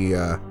enter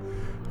the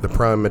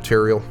prime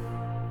material.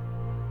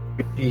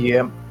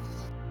 Yep.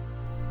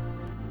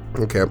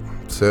 Okay.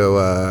 So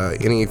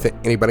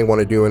anybody want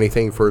to do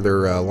anything for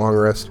their long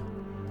rest?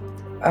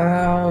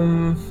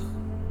 I'm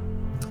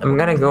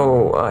gonna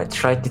go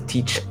try to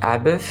teach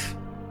Abith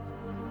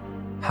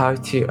how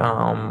to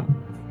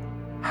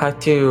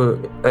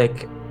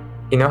like,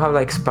 how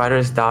like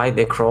spiders die,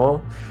 they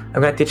crawl.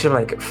 I'm gonna teach him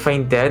like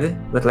feign dead,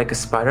 but like a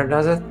spider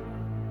does it.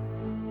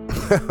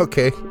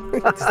 Okay.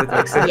 Does that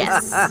make sense?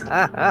 Yes.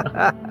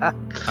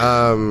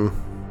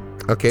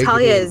 Okay.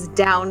 Talia is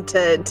down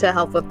to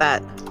help with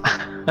that.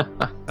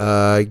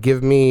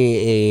 Give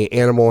me a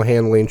animal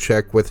handling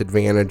check with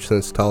advantage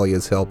since Talia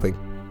is helping.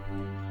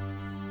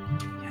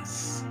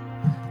 Yes.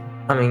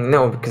 I mean,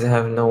 no, because I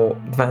have no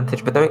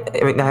advantage, but I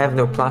mean I have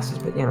no pluses,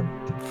 but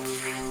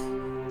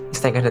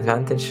just I got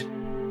advantage.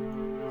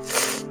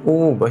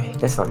 Oh boy,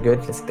 that's not good.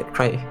 Let's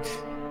try.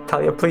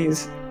 Talia,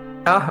 please.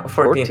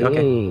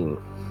 14.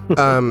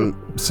 Okay.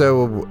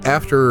 So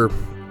after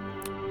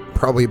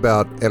probably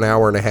about an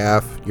hour and a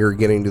half, you're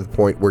getting to the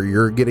point where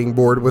you're getting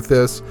bored with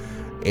this,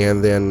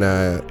 and then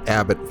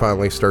Abbott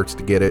finally starts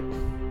to get it.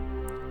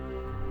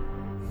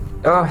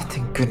 Oh,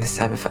 thank goodness,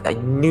 Abith. I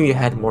knew you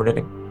had more than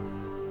a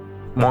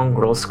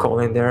mongrel skull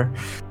in there.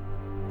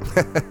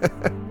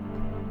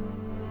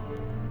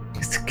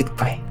 It's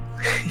goodbye.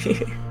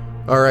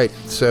 All right,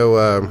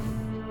 so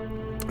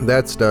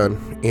that's done.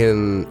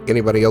 And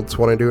anybody else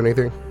want to do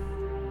anything?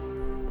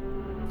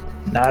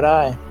 Not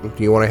I.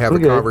 Do you want to have We're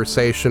a good.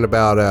 conversation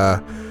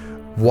about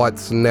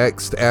what's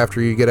next after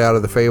you get out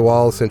of the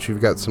Feywild, since you've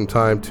got some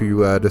time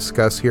to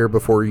discuss here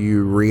before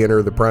you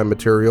re-enter the prime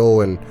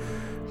material and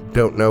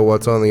don't know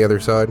what's on the other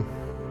side?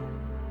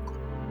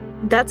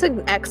 That's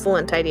an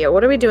excellent idea.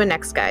 What are we doing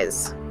next,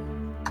 guys?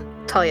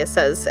 Talia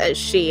says as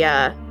she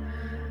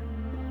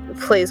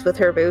plays with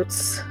her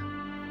boots,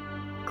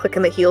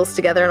 clicking the heels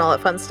together and all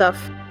that fun stuff.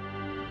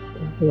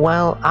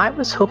 Well, I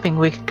was hoping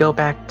we could go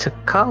back to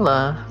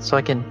Kala so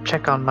I can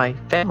check on my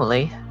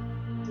family.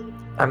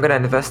 I'm gonna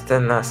invest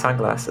in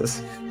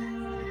sunglasses.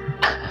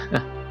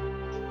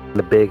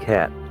 The big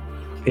hat.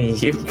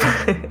 Yep.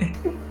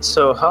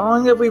 So, how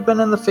long have we been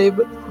in the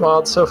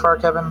Feywild so far,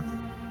 Kevin?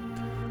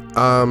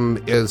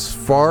 As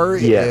far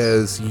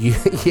Yes.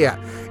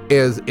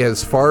 as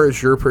as far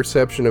as your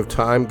perception of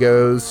time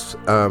goes,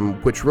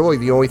 which really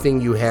the only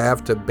thing you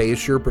have to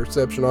base your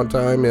perception on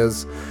time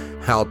is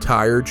how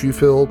tired you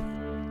feel.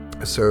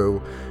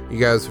 So you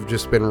guys have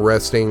just been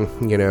resting,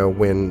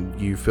 when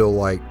you feel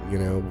like,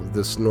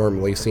 this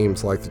normally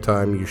seems like the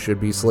time you should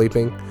be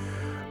sleeping.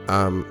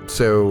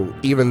 So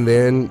even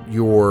then,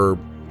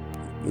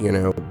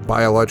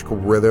 biological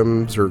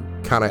rhythms are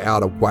kind of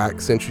out of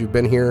whack since you've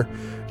been here,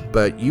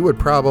 but you would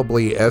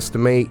probably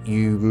estimate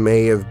you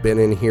may have been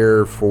in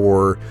here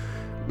for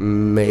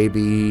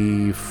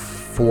maybe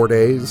 4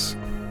 days.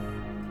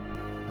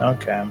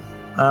 Okay.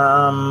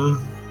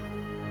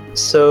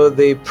 So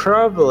they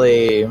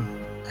probably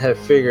have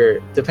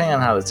figured, depending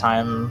on how the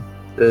time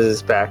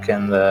is back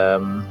in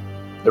the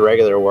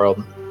regular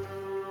world,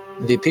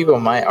 the people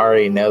might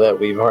already know that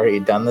we've already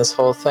done this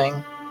whole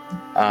thing.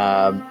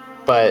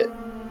 But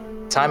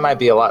time might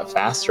be a lot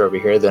faster over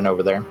here than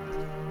over there.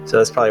 So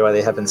that's probably why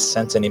they haven't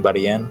sent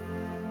anybody in.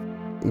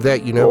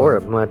 That Or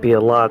it might be a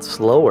lot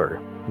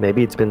slower.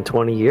 Maybe it's been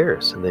 20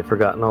 years and they've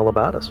forgotten all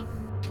about us.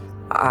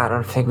 I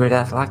don't think we're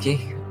that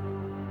lucky.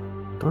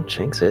 Don't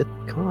jinx it.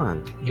 Come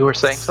on. You were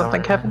saying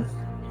something, Kevin?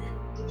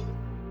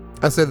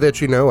 I said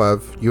that you know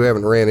of. You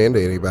haven't ran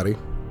into anybody.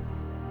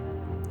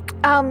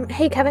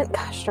 Hey Kevin,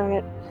 gosh darn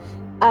it.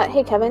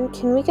 Hey Kevin,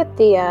 can we get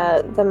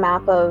the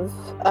map of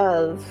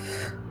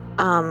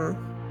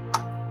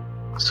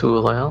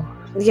Sulel?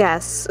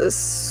 yes,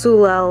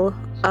 Sulel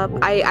up?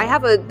 I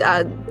have a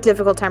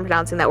difficult time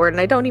pronouncing that word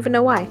and I don't even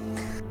know why.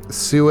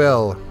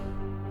 Suel.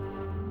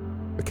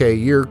 Okay,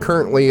 you're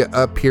currently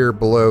up here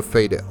below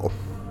Fadel.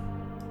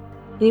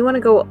 And you want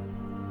to go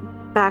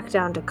back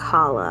down to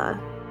Kala.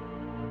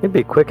 It'd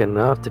be quick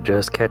enough to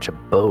just catch a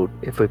boat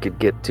if we could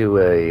get to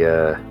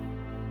a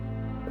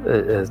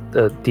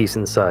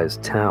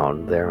decent-sized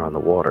town there on the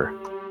water.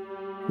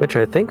 Which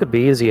I think would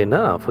be easy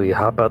enough. We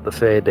hop out the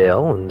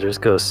Fadale and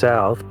just go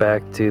south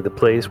back to the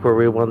place where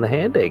we won the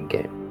Hand-Egg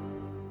game.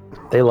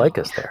 They like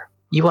us there.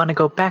 You want to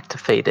go back to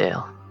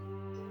Faydale?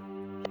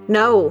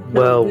 No.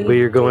 Well, we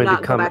we're do going to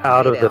not go come back to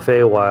out of the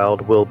Faydale.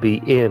 Feywild. We'll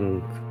be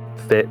in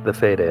the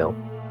Faydale.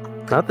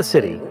 Not the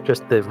city,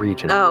 just the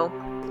region. Oh.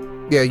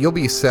 Yeah, you'll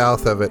be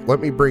south of it. Let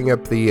me bring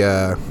up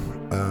the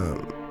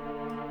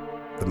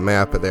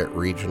map of that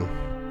region.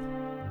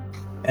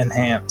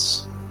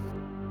 Enhance.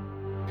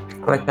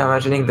 Like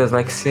imagining those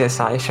like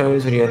CSI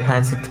shows when you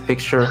enhance the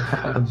picture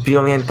a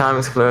billion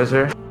times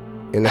closer.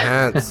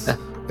 Enhance. That's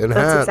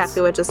Enhance.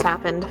 exactly what just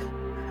happened.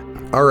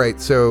 All right,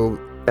 so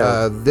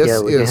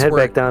this we can is head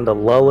where back down to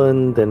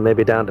Lulland, then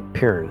maybe down to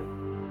Piran.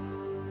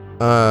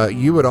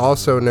 you would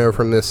also know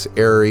from this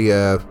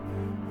area,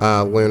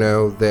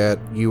 Luno, that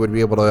you would be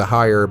able to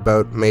hire a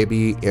boat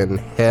maybe in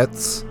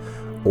Hetz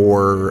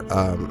or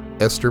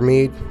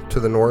Estermead to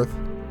the north.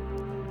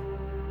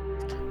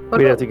 What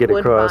We'd about have to get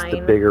across the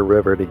Woodbine? bigger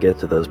river to get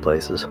to those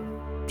places,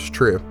 It's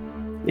true.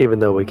 even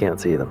though we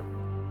can't see them.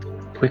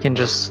 We can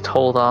just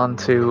hold on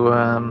to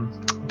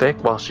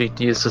Vic while she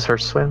uses her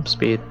swim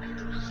speed.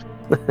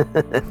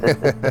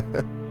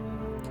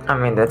 I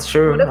mean, that's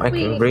true. What if I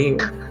can we-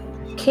 breathe.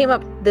 Came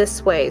up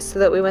this way so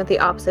that we went the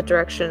opposite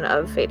direction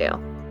of Faydale.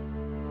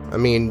 I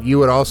mean, you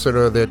would also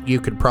know that you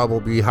could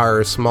probably hire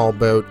a small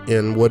boat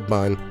in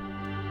Woodbine.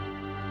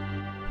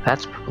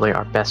 That's probably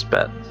our best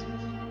bet.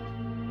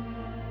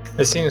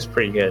 It seems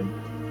pretty good.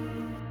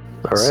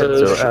 All right,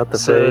 so out the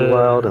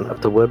Feywild and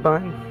up to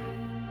Woodbine.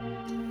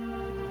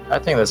 I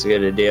think that's a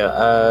good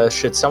idea.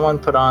 Should someone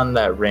put on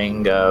that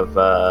ring of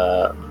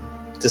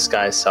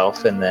disguise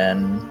self and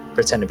then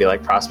pretend to be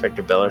like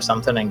Prospector Bill or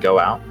something and go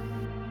out?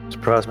 Does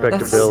Prospector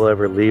That's- Bill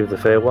ever leave the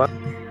Feywild?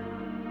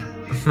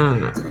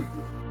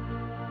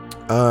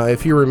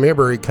 If you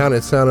remember, it kind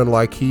of sounded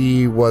like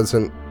he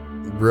wasn't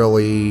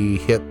really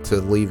hip to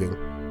leaving.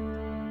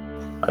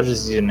 I was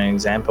just using an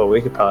example.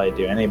 We could probably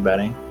do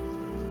anybody.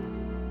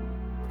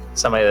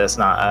 Somebody that's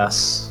not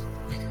us.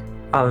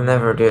 I'll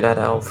never do that,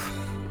 Elf.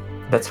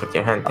 That's what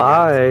you're hinting at.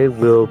 I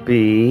will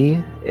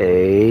be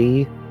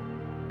a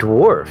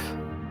dwarf.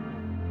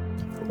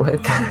 What?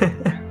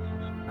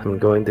 I'm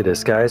going to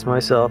disguise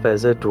myself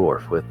as a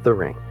dwarf with the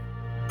ring.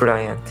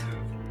 Brilliant.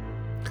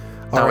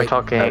 Now All we're right.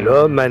 talking.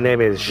 Hello, my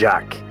name is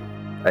Jacques.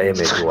 I am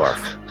a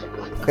dwarf.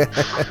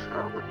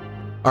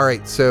 All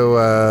right,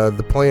 so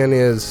the plan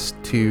is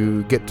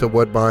to get to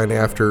Woodbine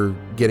after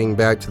getting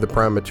back to the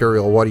prime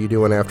material. What are you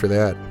doing after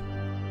that?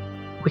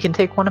 We can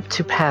take one of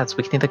two paths.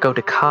 We can either go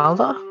to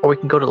Kala, or we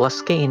can go to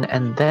Luscane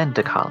and then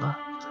to Kala.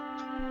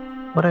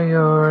 What are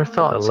your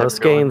thoughts?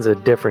 Luscane's a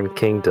different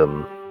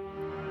kingdom,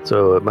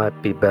 so it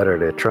might be better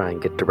to try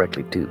and get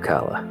directly to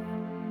Kala,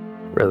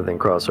 rather than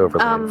cross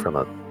overland from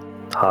a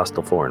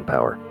hostile foreign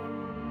power.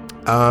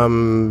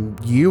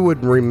 You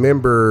would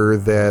remember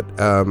that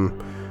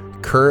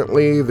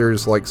currently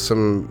there's like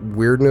some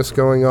weirdness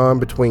going on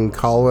between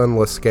Kala and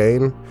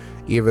Luscane,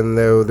 even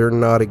though they're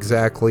not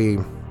exactly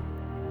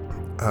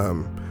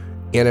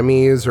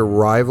enemies or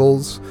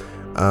rivals.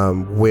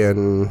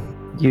 When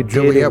You did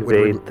Juliet would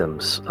invade them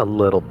a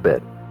little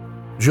bit.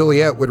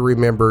 Juliet would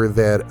remember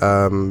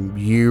that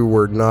you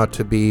were not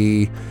to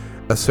be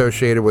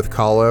associated with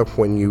Kala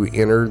when you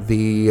entered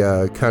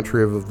the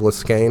country of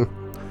Luscane.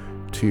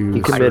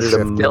 You committed a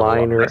still-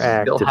 minor I still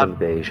act of have-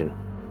 invasion.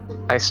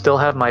 I still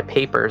have my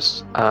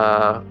papers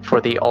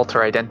for the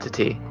alter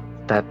identity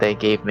that they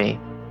gave me.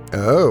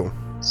 Oh,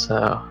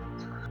 So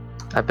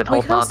I've been We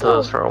holding can on to also-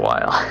 those for a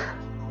while.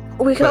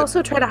 We could But-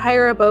 also try to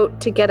hire a boat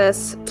to get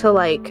us to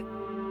like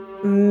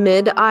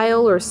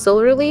Mid-Isle or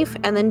Silverleaf,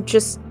 and then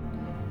just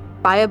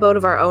buy a boat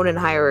of our own and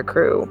hire a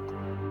crew.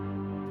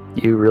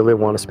 You really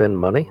want to spend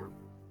money?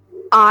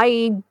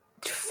 I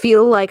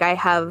feel like I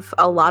have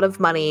a lot of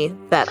money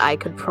that I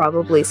could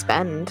probably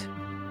spend.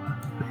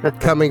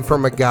 Coming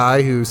from a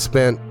guy who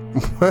spent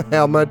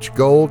how much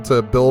gold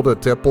to build a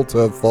temple to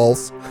a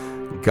false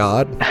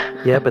god?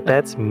 Yeah, but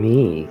that's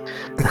me.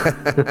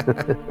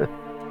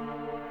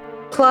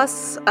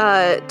 Plus,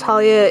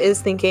 Talia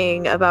is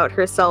thinking about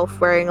herself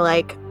wearing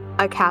like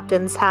a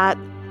captain's hat.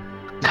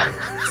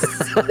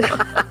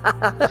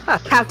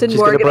 Captain She's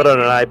Morgan. gonna put on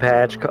an eye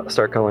patch,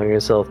 start calling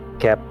herself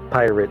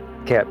Pirate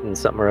Captain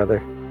something or other.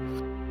 Yeah,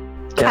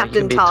 you Captain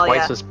can be Talia.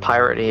 twice as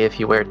piratey if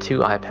you wear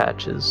 2 eye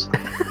patches.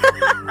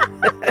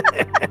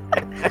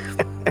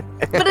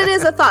 But it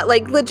is a thought,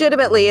 like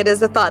legitimately it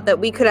is a thought that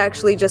we could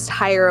actually just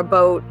hire a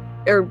boat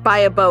or buy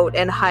a boat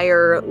and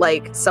hire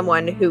like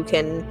someone who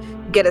can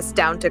get us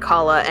down to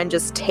Kala and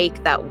just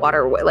take that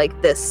waterway,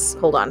 like this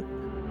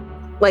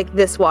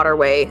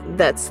waterway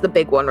that's the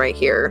big one right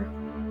here.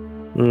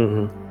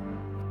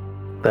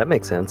 Mm-hmm. That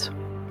makes sense.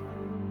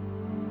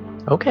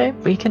 Okay,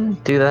 we can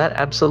do that,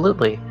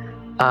 absolutely.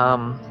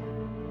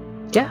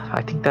 Yeah,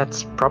 I think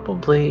that's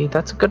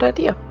a good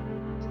idea.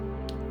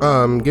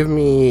 Give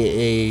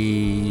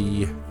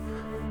me a,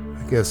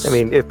 I guess, I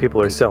mean, if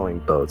people are selling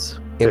boats,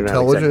 they're not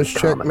intelligence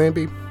exactly check, common.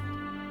 maybe?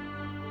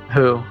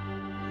 Who?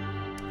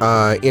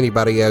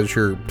 Anybody as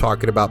you're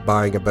talking about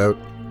buying a boat.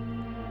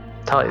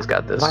 Talia's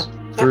got this. What?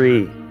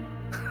 3.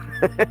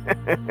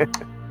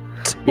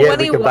 Yeah,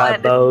 we can buy a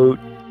 21. boat.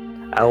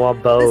 I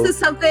want boat. This is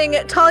something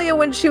Talia,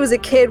 when she was a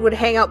kid, would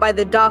hang out by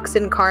the docks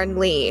in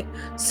Carnley.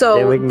 Then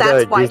So we can go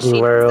that's to why Disney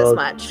she knows this World.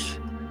 much.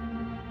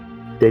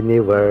 Disney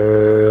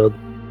World.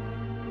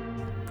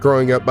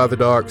 Growing up by the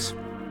docks,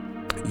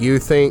 you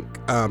think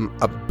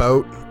a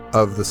boat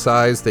of the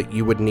size that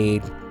you would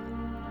need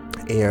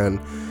and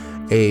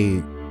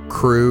a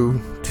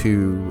crew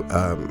to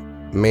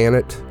man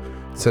it,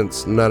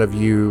 since none of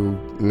you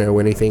know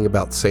anything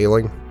about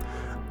sailing,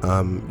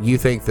 you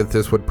think that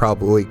this would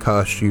probably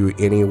cost you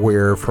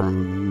anywhere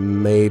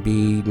from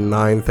maybe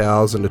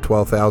 9,000 to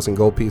 12,000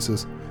 gold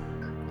pieces.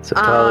 So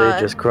Talia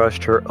just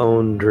crushed her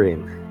own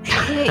dream.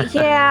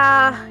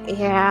 Yeah.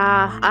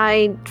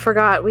 I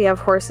forgot we have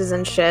horses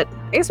and shit.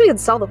 I guess we could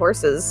sell the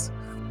horses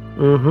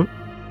Mm-hmm.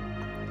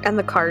 and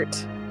the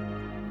cart,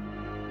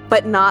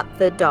 but not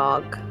the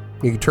dog.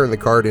 You can turn the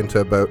cart into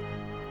a boat.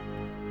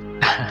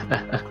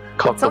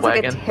 Called the Sounds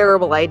like a wagon.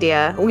 terrible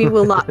idea. We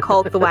will not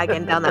caulk the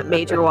wagon down that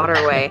major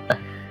waterway.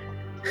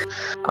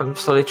 I'm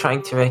slowly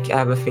trying to make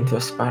Abath into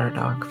a spider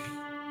dog.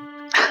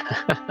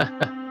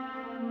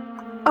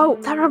 Oh,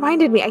 that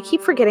reminded me. I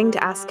keep forgetting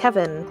to ask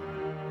Kevin.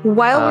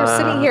 While we're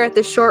sitting here at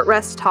the short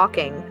rest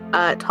talking,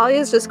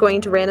 Talia's just going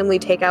to randomly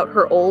take out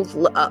her old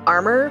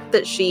armor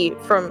that she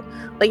from,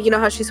 like, you know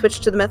how she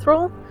switched to the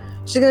mithril?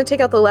 She's going to take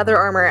out the leather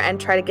armor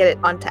and try to get it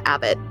onto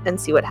Abbott and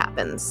see what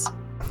happens.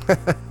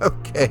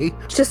 Okay.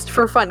 Just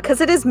for fun, because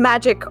it is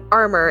magic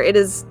armor. It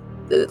is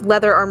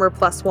leather armor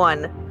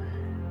 +1.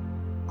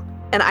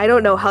 And I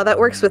don't know how that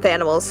works with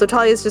animals, so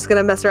Talia's just going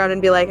to mess around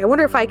and be like, I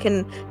wonder if I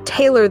can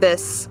tailor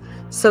this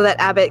so that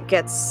Abbott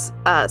gets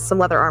some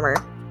leather armor.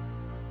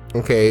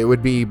 Okay, it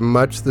would be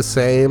much the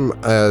same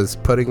as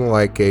putting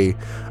like a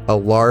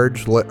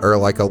large or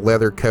like a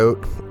leather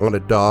coat on a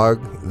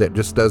dog that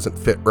just doesn't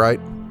fit right.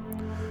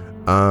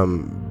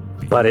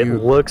 But it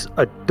looks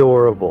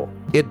adorable.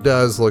 It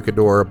does look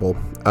adorable,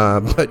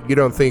 but you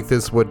don't think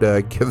this would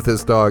give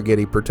this dog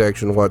any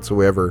protection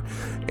whatsoever,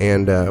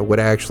 and would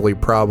actually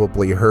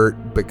probably hurt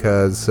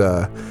because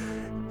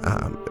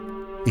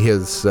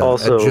his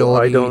Also,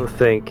 agility. I don't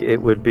think it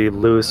would be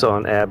loose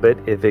on Abbott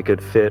if it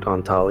could fit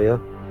on Talia.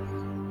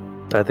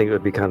 I think it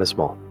would be kind of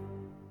small.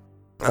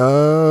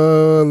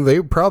 They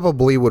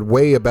probably would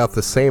weigh about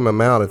the same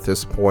amount at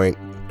this point.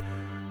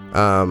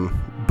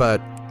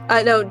 But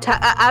No,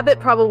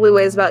 Abbott probably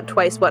weighs about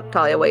twice what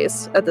Talia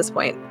weighs at this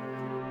point.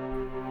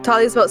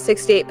 Talia's about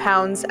 68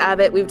 pounds.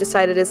 Abbott, we've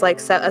decided, is like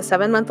a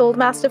 7-month-old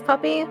Mastiff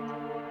puppy.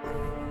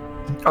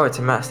 Oh, it's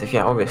a mastiff.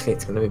 Yeah, obviously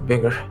it's gonna be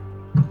bigger.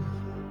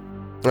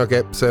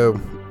 okay, so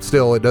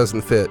still it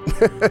doesn't fit.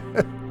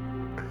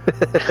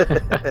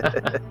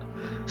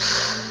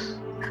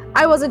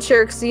 I wasn't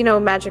sure because, you know,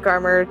 magic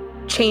armor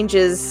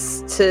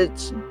changes to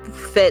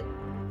fit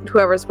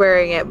whoever's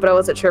wearing it, but I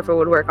wasn't sure if it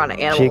would work on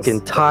animals. She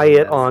can tie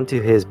it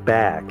onto his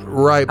back.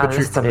 Right, but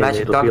It's a And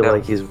magic it'll dog be though.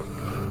 like he's...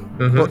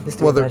 Mm-hmm. It's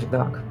well, a magic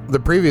dog. the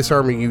previous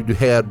armor you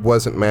had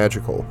wasn't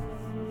magical.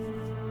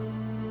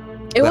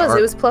 It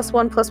That was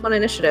 +1/+1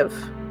 initiative.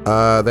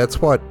 That's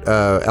what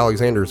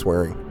Alexander's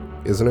wearing,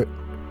 isn't it?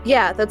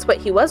 Yeah, that's what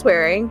he was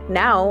wearing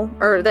now,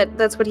 or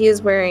that's what he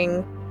is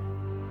wearing.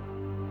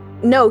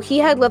 No, he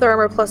had leather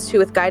armor +2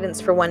 with guidance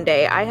for 1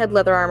 day. I had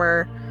leather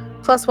armor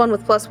 +1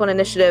 with +1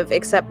 initiative,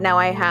 except now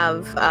I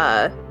have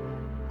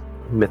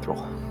mithril.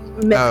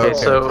 mithril. okay.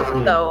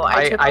 So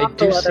I took off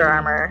the do leather see-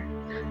 armor.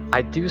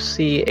 I do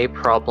see a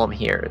problem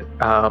here.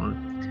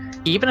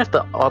 Even if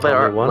the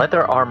Only one?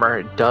 leather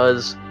armor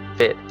does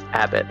fit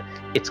Abbott.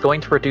 It's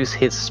going to reduce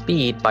his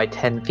speed by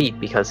 10 feet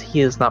because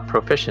he is not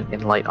proficient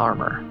in light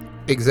armor.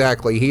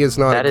 Exactly. He is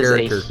not That a is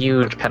character. a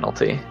huge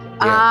penalty.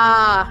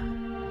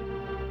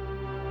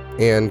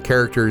 And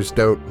characters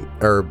don't,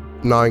 or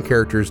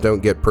non-characters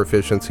don't get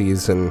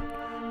proficiencies in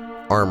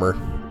armor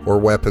or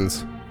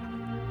weapons.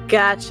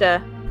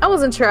 Gotcha. I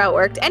wasn't sure how it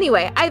worked.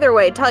 Anyway, either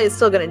way, Talia's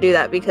still gonna do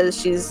that because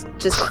she's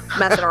just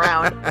messing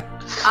around.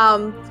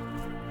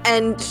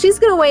 And she's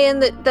gonna weigh in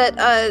that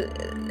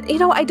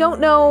I don't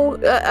know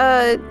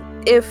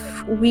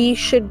if we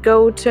should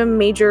go to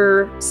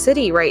major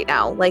city right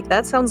now. Like,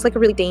 that sounds like a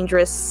really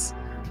dangerous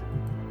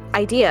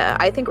idea.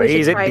 I think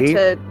we should try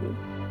to.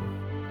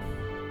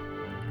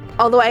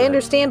 Although I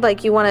understand,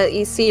 like,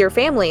 you see your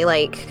family.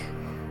 Like,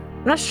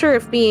 I'm not sure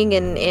if being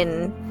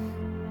in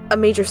a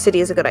major city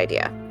is a good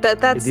idea.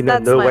 That's You do not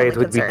that's know my why only it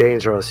would be concern.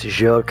 dangerous.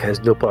 Jacques has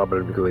no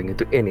problem going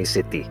into any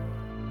city.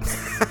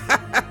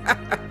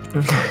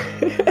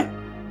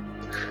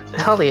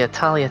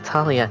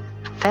 Talia.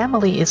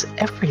 Family is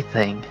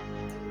everything.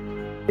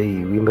 Hey,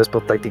 we must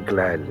protect the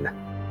clan.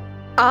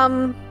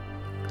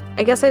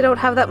 I guess I don't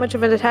have that much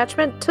of an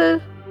attachment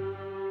to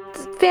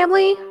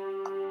family.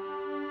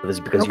 That is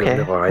because you Okay,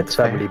 have never had that's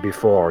fair. family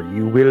before.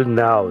 You will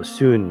now,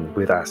 soon,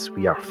 with us.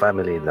 We are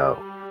family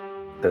now.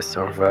 This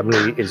our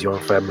family is your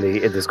family.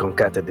 It is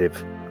concatenative.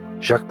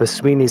 Jacques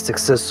McSweeney's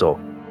successor.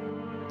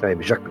 I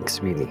am Jacques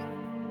McSweeney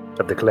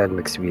of the clan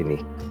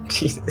McSweeney.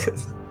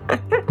 Jesus.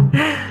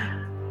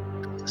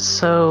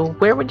 So,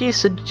 where would you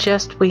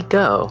suggest we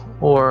go?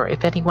 Or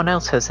if anyone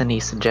else has any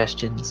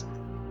suggestions?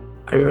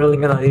 Are you really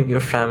gonna leave your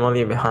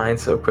family behind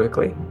so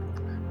quickly?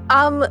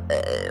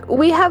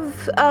 We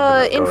have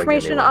going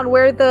information anywhere. on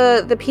where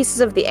the pieces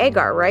of the egg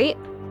are, right?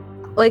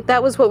 Like,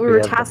 that was what we We were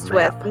have the tasked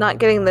map, with, not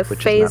getting the which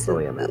is phase. not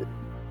really a map.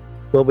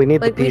 Well, we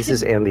need Like, the we pieces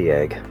should- and the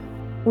egg.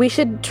 We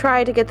should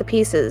try to get the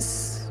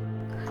pieces.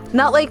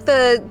 Not like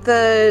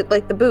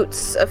the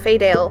boots of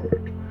Faydale.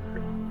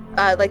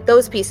 Like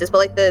those pieces, but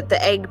like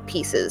the egg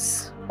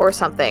pieces or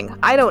something.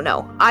 I don't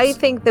know. I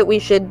think that we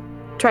should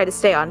try to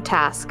stay on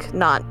task,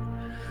 not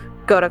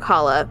go to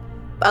Kala.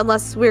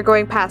 Unless we're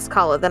going past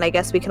Kala, then I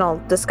guess we can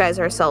all disguise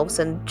ourselves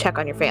and check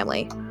on your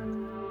family.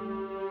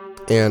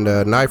 And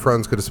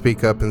Nifron's going to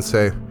speak up and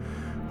say,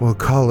 well,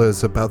 Kala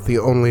is about the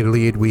only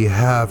lead we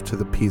have to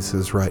the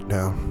pieces right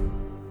now.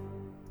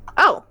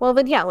 Oh, well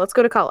then yeah, let's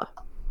go to Kala.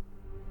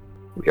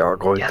 We are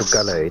going Yes. to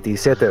Calais. It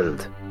is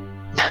settled.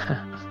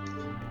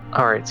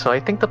 Alright, so I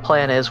think the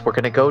plan is we're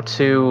gonna go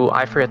to,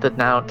 I forget the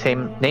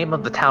name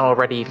of the town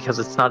already because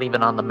it's not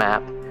even on the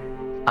map.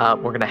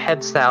 We're gonna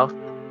head south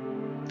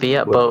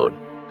via boat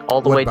all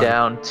the way Woodbine.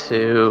 down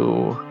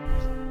to...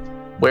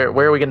 Where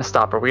are we gonna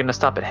stop? Are we gonna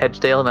stop at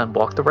Hedgedale and then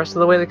walk the rest of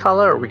the way to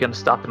Kala, or are we gonna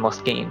stop in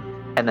Luscane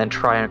and then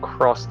try and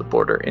cross the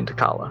border into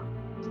Kala?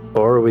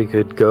 Or we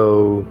could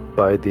go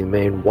by the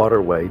main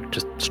waterway,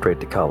 just straight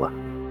to Kala.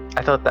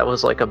 I thought that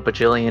was like a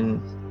bajillion...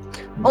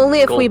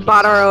 Only if we Gold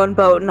bought pieces. our own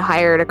boat and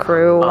hired a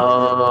crew.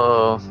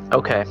 Oh,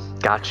 okay,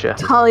 gotcha.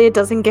 Talia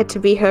doesn't get to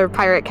be her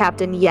pirate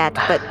captain yet,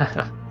 but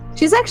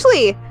she's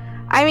actually,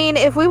 I mean,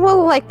 if we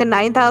will like the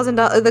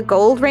 $9,000, the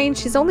gold range,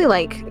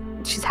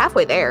 she's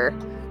halfway there.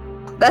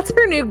 That's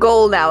her new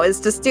goal now, is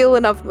to steal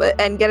enough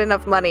and get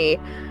enough money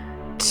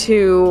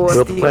to.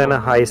 We'll plan a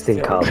heist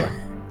in Kala.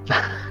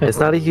 It's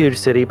not a huge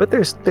city, but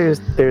there's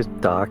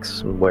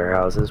docks and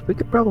warehouses. We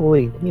could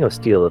probably,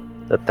 steal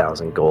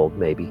 1,000 gold,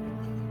 maybe.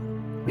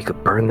 We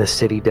could burn the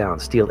city down,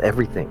 steal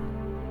everything.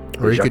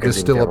 Or you could just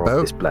steal a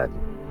boat.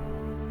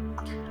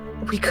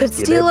 We could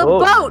Steal steal a a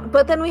boat. boat,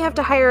 but then we have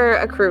to hire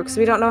a crew because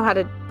we don't know how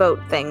to boat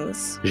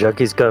things.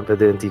 Jacques is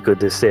confident he could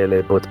just sail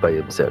a boat by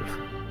himself.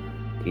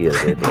 He is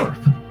a dwarf.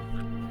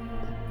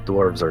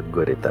 Dwarves are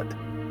good at that.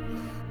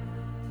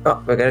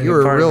 Oh, we got a You new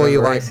were partner, really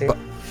member, I like see.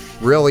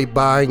 really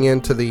buying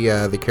into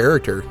the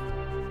character.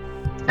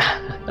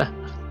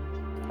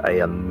 I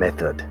am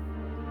method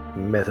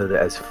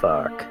as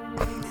fuck.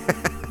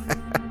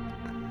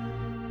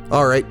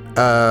 All right.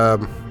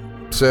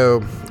 So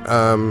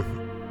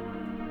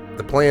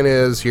the plan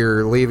is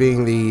you're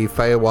leaving the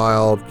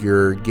Feywild,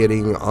 you're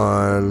getting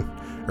on,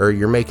 or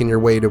you're making your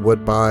way to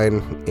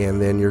Woodbine,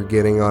 and then you're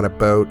getting on a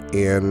boat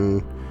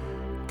and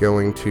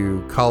going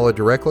to Kala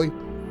directly.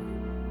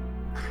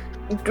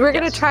 We're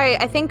gonna Yes. try.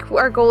 I think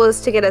our goal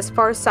is to get as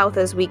far south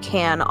as we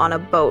can on a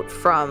boat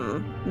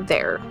from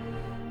there.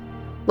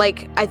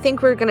 Like, I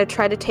think we're gonna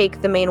try to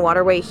take the main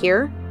waterway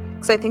here,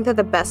 because I think that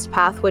the best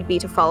path would be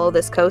to follow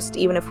this coast,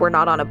 even if we're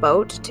not on a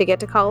boat, to get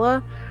to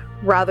Kala,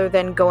 rather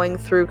than going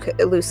through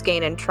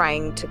Luscane and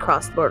trying to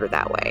cross the border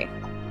that way.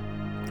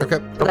 Okay.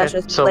 That's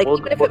just, so like, we'll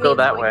even if go it means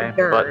that going way,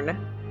 to but Dern.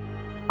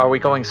 are we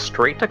going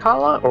straight to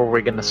Kala, or are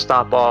we going to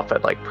stop off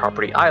at like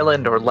Property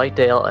Island or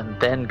Lightdale and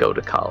then go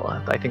to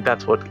Kala? I think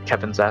that's what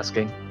Kevin's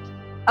asking.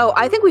 Oh,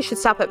 I think we should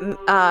stop at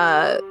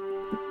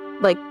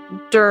like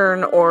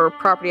Dern or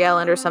Property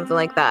Island or something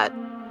like that.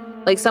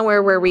 Like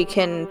somewhere where we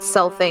can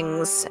sell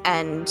things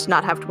and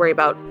not have to worry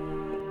about.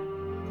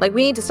 Like,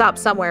 we need to stop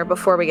somewhere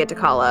before we get to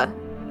Kala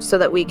so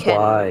that we can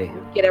Why?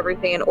 get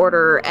everything in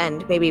order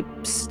and maybe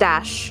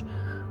stash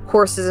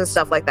horses and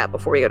stuff like that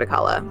before we go to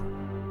Kala.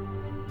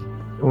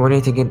 We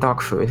need to get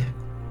dog food.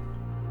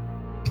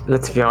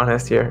 Let's be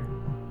honest here.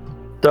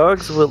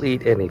 Dogs will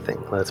eat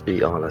anything. Let's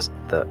be honest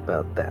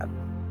about that.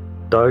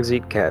 Dogs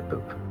eat cat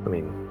poop. I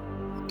mean,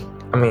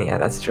 yeah,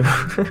 that's true.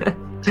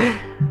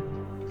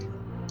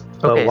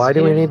 but Okay, why so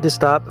do we you- need to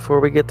stop before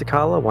we get to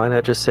Kala? Why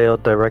not just sail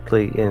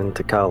directly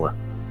into Kala?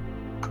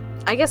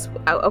 I guess,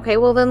 okay,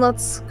 well then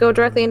let's go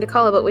directly into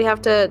Kala, but we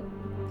have to...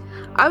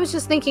 I was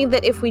just thinking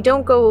that if we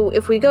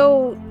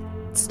go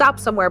stop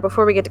somewhere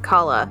before we get to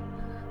Kala,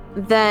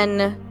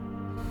 then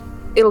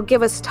it'll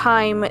give us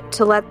time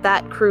to let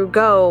that crew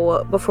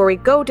go before we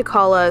go to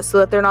Kala so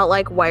that they're not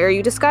like, why are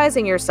you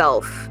disguising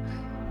yourself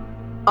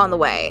on the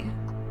way?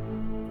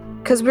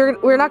 Because we're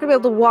not going to be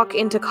able to walk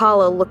into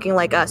Kala looking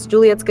like us.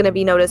 Juliet's going to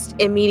be noticed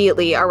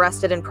immediately,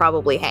 arrested, and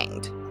probably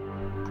hanged.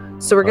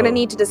 So we're going to Oh.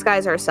 need to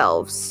disguise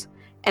ourselves.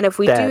 And if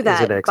we That do is an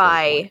that excellent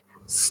by point.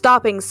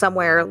 stopping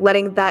somewhere,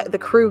 letting the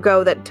crew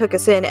go that took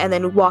us in, and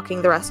then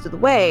walking the rest of the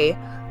way,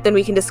 then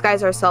we can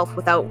disguise ourselves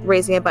without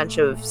raising a bunch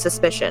of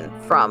suspicion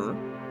from...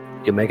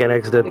 You make an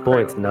excellent The crew.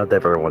 point. Not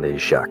everyone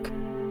is shocked.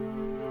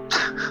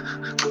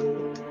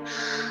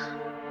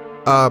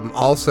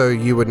 Also,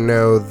 you would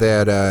know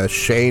that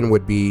Shane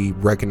would be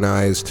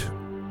recognized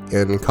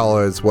in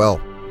Kala as well.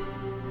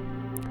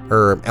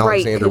 Or Right,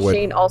 Alexander because would.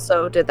 Shane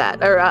also did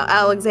that. Or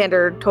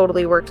Alexander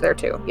totally worked there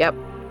too. Yep.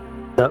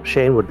 No,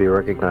 Shane would be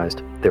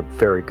recognized. They're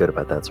very good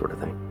about that sort of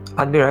thing.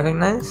 I'd be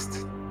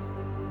recognized.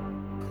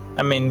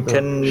 I mean,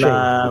 Shame.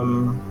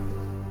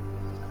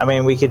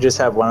 we could just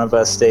have one of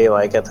us stay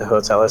like at the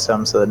hotel or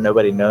something so that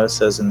nobody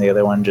notices, and the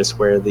other one just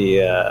wear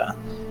the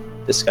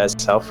disguised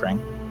self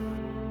ring.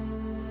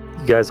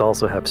 You guys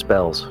also have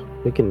spells.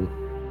 We can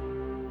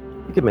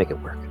make it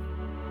work.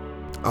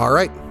 All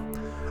right.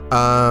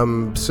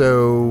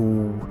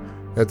 So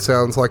that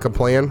sounds like a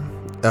plan.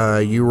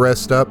 You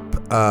rest up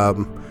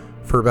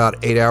for about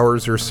 8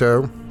 hours or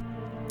so.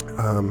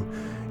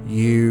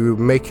 You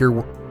make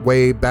your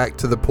way back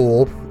to the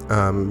pool.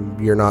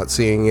 You're not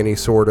seeing any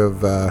sort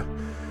of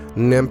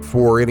nymph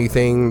or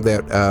anything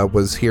that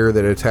was here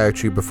that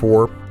attacked you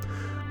before.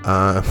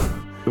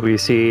 Do we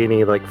see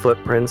any like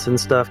footprints and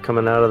stuff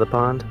coming out of the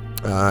pond?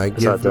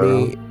 Give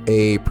me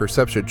a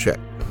perception check.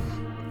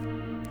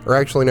 Or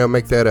actually, no,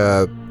 make that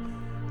a...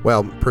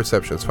 Well,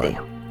 perception's fine.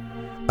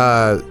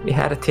 We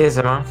had a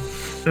taser, huh?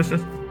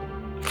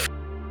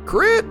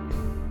 Crit!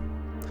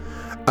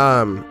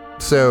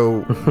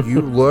 So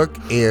you look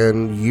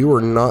and you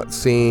are not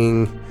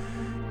seeing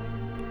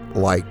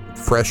like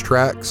fresh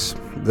tracks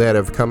that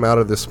have come out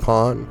of this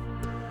pond.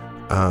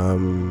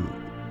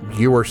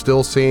 You are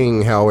still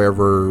seeing,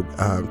 however,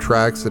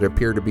 tracks that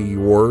appear to be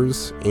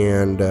yours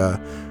and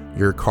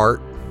your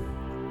cart.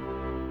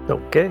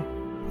 Okay.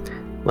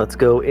 Let's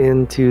go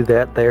into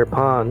that there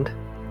pond.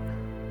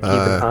 Keep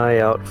an eye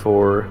out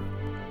for...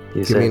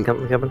 You saying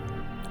something, Kevin?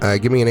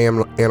 Give me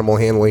an animal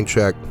handling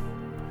check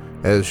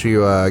as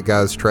you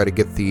guys try to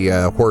get the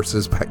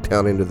horses back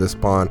down into this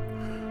pond.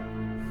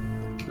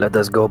 Let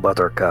us go,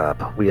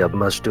 Buttercup. We have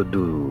much to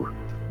do.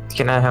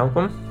 Can I help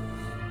him?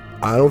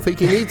 I don't think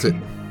he needs it.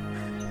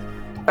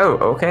 Oh,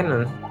 okay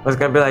then. I was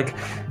gonna be like,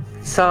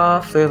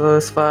 soft little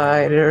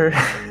spider.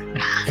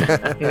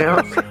 You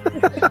know?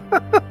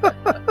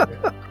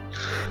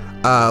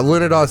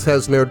 Lunados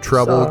has no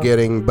trouble So-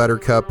 getting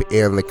Buttercup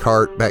and the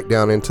cart back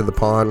down into the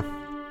pond.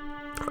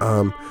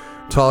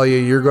 Talia,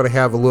 you're going to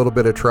have a little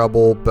bit of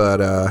trouble, but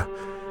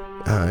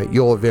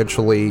you'll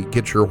eventually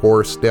get your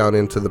horse down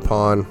into the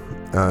pond,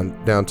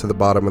 down to the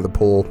bottom of the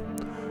pool.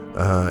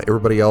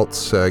 Everybody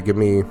else, give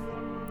me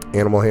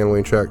animal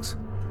handling checks.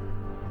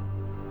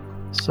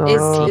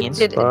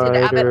 Did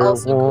Abbott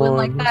also go in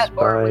like that,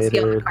 or was he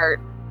on the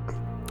cart?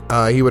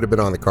 He would have been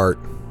on the cart.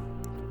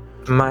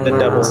 My The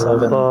double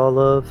seven. Ball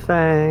of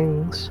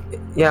fangs.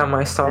 Yeah,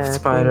 my soft Happy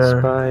spider.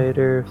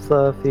 Spider,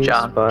 fluffy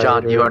John,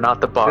 spider. you are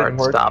not the bard. Didn't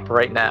work. Stop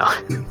right now.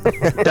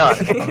 Done.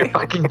 You're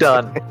fucking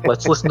done.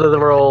 Let's listen to the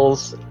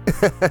rolls.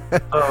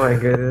 Oh my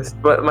goodness.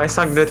 But my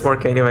song did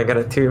work anyway, I got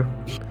a 2.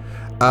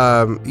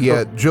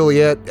 Yeah,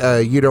 Juliet,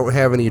 you don't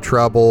have any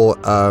trouble.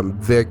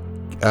 Vic,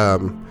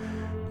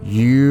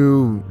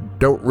 you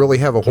don't really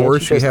have a Can't you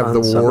horse. You just have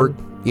the unsummon?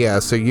 warg. Yeah,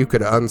 so you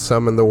could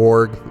unsummon the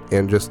warg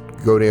and just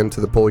go into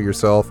the pool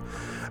yourself.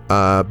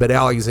 But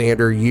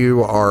Alexander,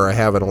 you are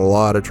having a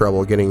lot of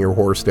trouble getting your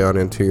horse down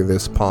into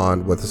this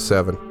pond with a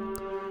 7.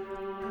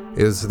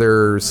 Is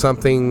there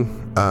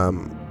something,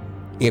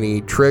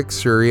 any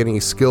tricks or any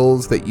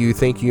skills that you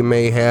think you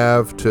may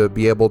have to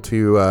be able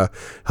to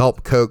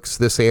help coax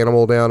this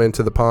animal down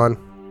into the pond?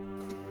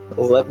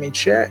 Let me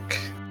check.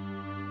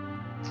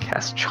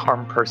 Cast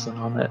Charm Person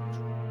on it.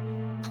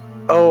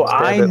 Oh,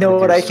 Stab I it know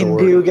with what your I can sword.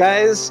 do,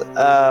 guys.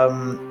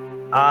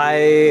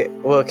 I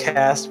will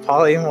cast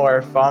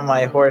Polymorph on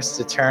my horse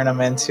to turn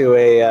him into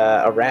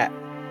a rat.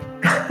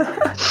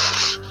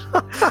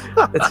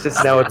 It's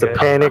just Now it's a good.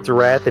 panicked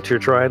rat that you're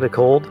trying to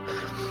cold.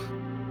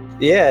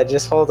 Yeah,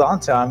 just hold on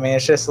to him. I mean,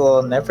 it's just a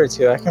little nip or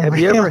two. I can Have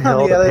you bring ever him on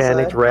held the a other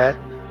panicked side. rat?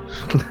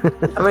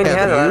 I mean, he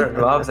Have has a lot you? of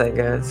gloves, I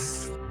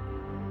guess.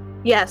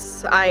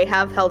 Yes, I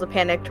have held a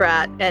panicked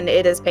rat, and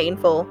it is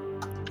painful.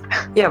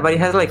 Yeah, but he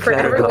has like For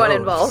leather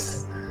everyone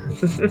gloves.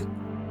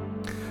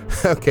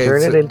 Okay,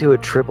 Turn so, it into a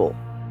tribble.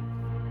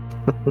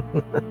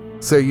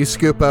 so you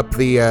scoop up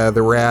the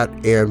rat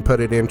and put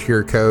it into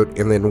your coat,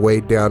 and then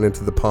wade down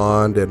into the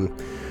pond, and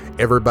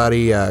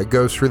everybody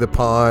goes through the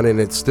pond,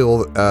 and it's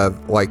still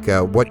like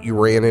what you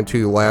ran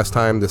into last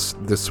time.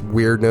 This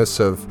weirdness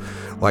of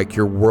like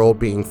your world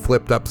being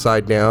flipped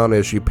upside down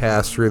as you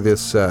pass through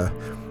this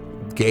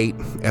gate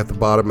at the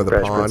bottom of the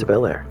Fresh Prince pond, of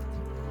Bel-Air.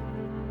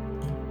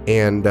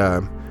 and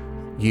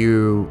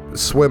you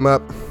swim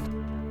up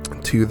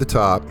to the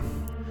top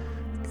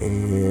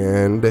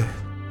and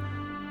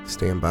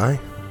stand by.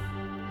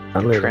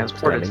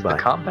 Transported to the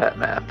combat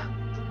map.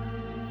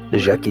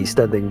 Jacques is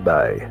standing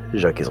by.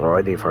 Jacques is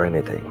ready for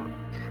anything.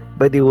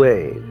 By the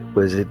way,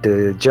 was it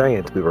the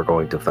giant we were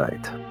going to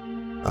fight?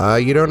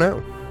 You don't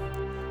know.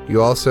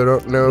 You also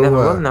don't know. Never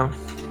will know.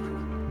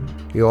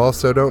 You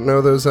also don't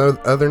know those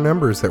other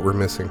numbers that we're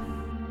missing.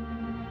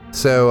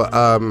 So,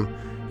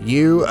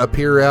 you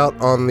appear out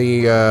on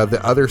the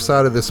other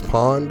side of this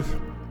pond,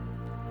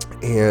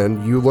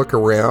 and you look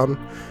around,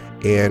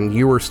 and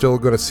you are still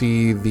going to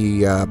see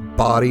the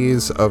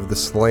bodies of the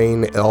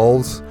slain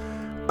elves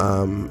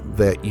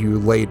that you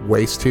laid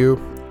waste to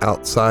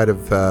outside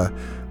of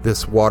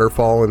this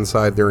waterfall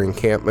inside their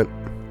encampment.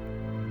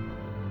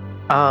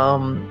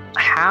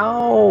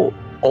 How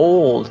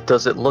old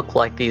does it look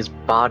like these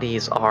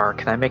bodies are?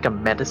 Can I make a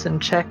medicine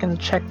check and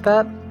check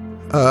that?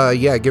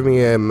 Yeah, give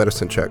me a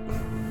medicine check.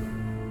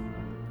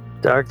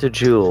 Dr.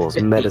 Jules,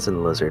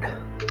 medicine lizard.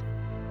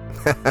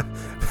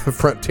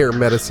 Frontier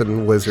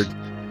medicine lizard.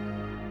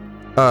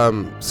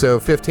 So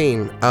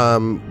 15.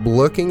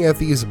 Looking at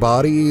these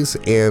bodies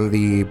and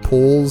the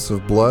pools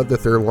of blood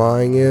that they're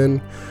lying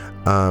in,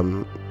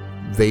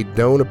 they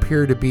don't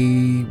appear to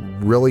be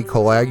really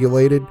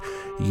coagulated.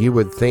 You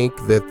would think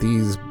that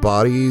these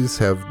bodies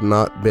have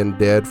not been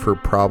dead for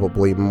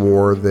probably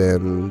more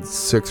than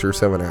 6 or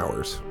 7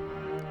 hours.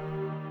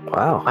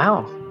 Wow.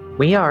 Wow,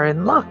 we are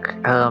in luck.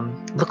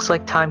 Looks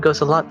like time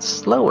goes a lot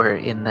slower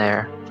in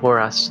there for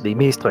us. The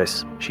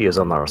mistress, she is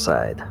on our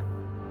side.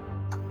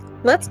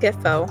 Let's get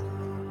Foe.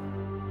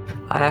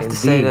 I have to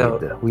say though,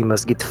 Indeed, we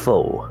must get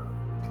foe.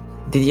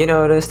 did you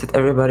notice that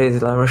everybody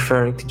is now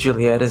referring to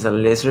Juliet as a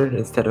lizard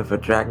instead of a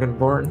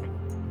dragonborn?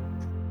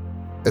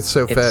 It's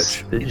so It's-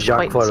 fetch. Jacques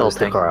quite follows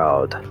the insulting.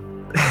 crowd.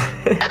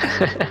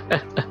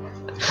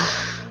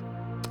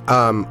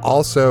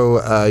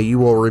 Also, you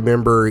will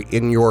remember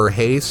in your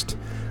haste,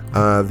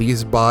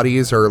 these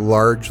bodies are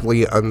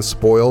largely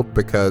unspoiled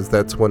because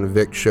that's when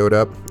Vic showed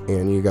up,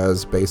 and you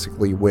guys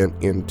basically went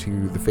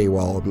into the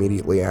Feywild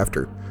immediately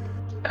after.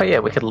 Oh yeah,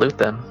 we could loot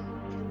them.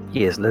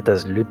 Yes, let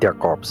us loot their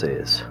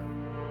corpses.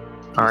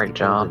 All right,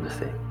 John.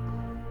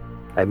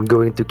 I'm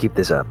going to keep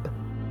this up.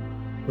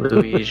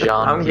 Louis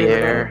I'm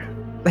Jean-Pierre.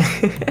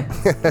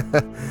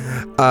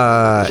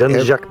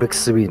 Jean-Jacques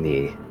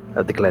McSweeney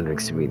of the Clan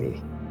McSweeney.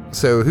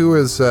 So who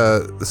is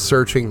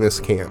searching this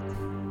camp?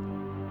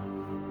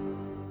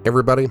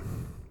 Everybody?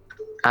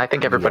 I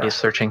think everybody's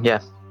searching. Yeah.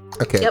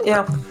 Okay. Yep.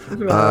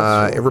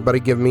 Yeah. Everybody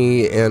give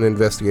me an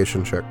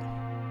investigation check.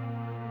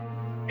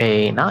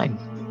 A 9.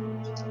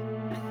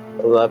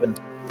 11.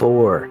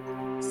 4.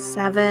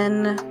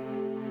 7.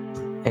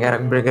 I gotta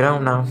bring it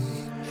home now.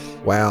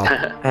 Wow. I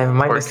have We're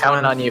minus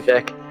counting 1. on you,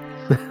 Vic.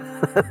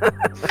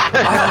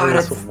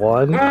 Minus that's-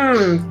 1.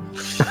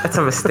 That's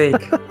a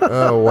mistake.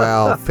 Oh,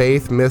 wow.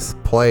 Faith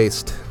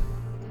misplaced.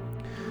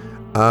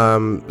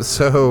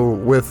 So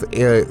with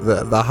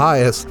the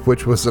highest,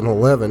 which was an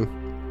 11,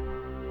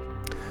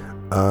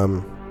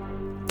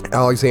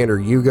 Alexander,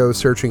 you go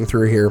searching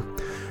through here,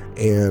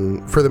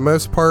 and for the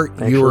most part,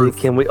 you Actually, were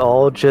can we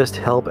all just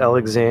help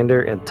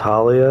Alexander and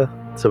Talia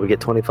so we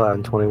get 25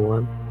 and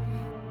 21?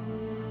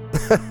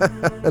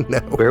 no.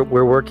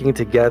 We're working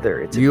together.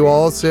 It's You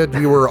all said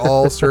you were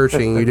all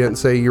searching. You didn't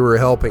say you were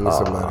helping Aw.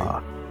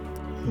 somebody.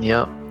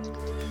 Yep.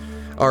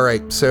 All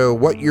right. So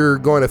what you're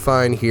going to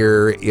find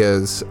here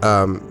is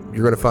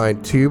you're going to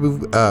find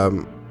 2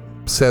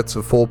 sets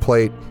of full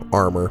plate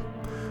armor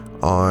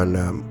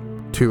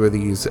on 2 of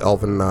these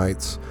elven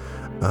knights.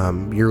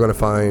 You're going to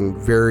find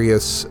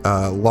various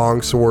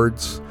long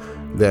swords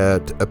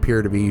that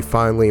appear to be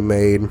finely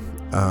made.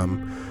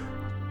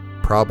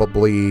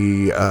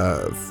 Probably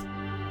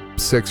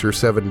 6 or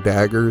 7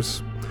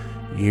 daggers.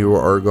 You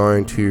are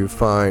going to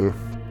find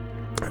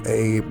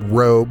a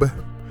robe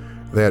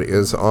that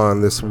is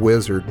on this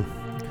wizard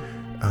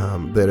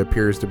that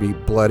appears to be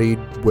bloodied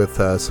with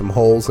some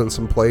holes in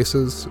some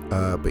places,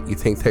 but you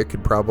think that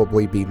could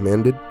probably be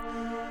mended.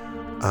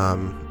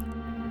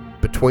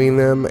 Between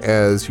them,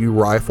 as you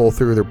rifle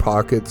through their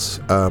pockets,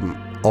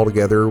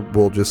 altogether,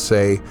 we'll just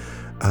say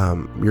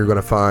you're going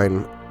to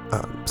find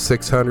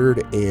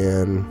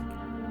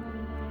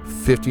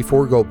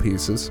 654 gold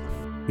pieces.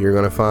 You're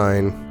going to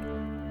find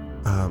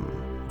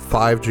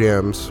 5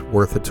 gems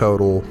worth a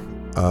total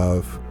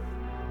of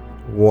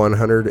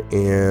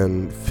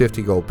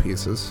 150 gold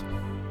pieces.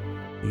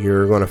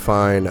 You're going to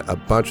find a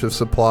bunch of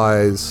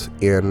supplies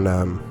in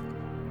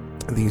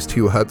these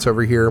two huts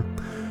over here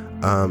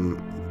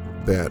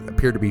that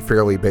appear to be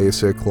fairly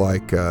basic,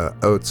 like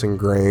oats and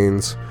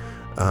grains,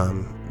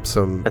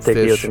 some I take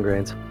the oats fish, and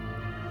grains.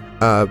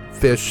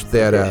 fish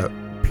that Okay.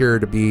 appear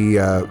to be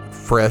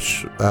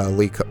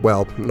freshly,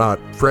 well, not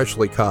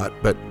freshly caught,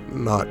 but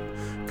not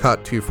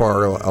caught too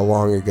far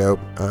long ago.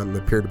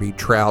 Appear to be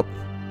trout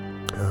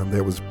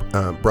that was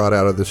brought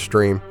out of the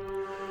stream.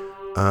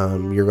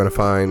 You're going to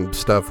find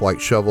stuff like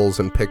shovels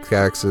and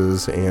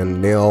pickaxes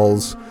and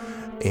nails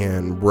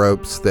and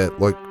ropes that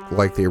look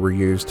like they were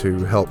used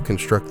to help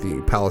construct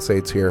the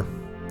palisades here.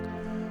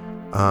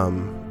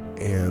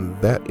 And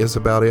that is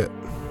about it.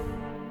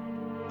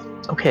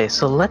 Okay,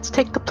 so let's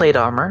take the plate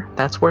armor.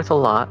 That's worth a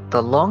lot.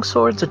 The long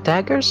swords or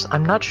daggers,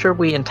 I'm not sure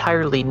we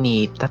entirely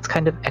need. That's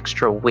kind of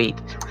extra weight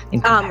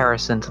in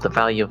comparison to the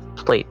value of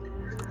plate.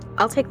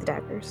 I'll take the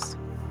daggers.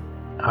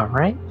 All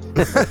right.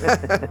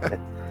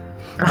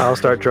 I'll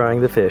start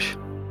drying the fish.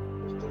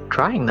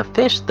 Drying the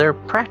fish, they're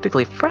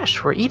practically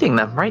fresh. We're eating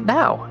them right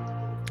now.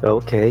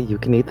 Okay, you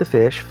can eat the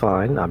fish.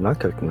 Fine, I'm not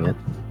cooking it.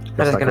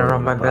 That is not gonna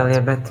rub my in the belly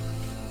a pot. bit.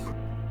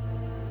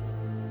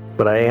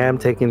 But I am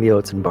taking the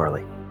oats and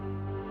barley.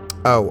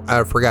 Oh,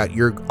 I forgot.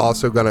 You're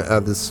also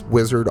gonna. This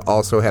wizard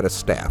also had a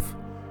staff.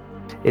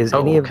 Is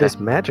Oh, any of okay. this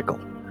magical?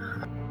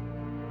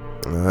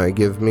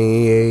 Give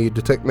me a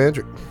detect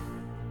magic.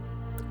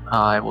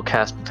 I will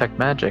cast Detect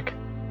Magic.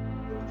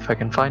 If I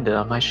can find it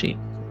on my sheet.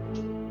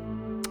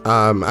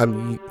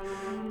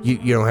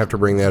 You don't have to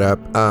bring that up.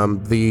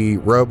 The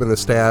robe and the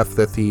staff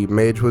that the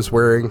mage was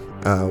wearing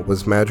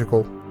was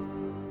magical.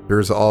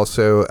 There's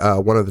also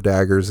one of the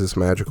daggers is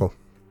magical.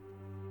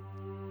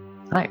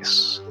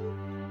 Nice.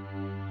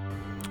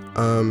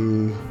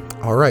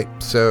 All right,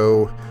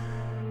 so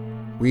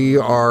we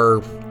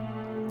are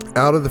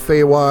out of the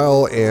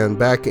Feywild and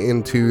back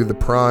into the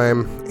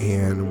Prime,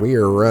 and we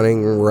are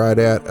running right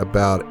at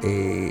about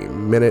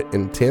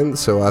 1:10.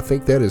 So I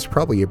think that is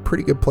probably a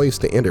pretty good place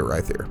to end it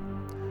right there.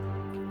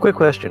 Quick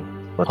question.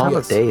 What time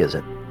Yes. of day is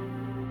it?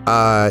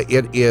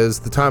 It is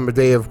the time of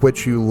day of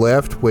which you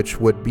left, which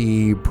would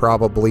be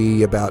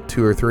probably about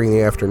 2 or 3 in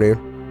the afternoon.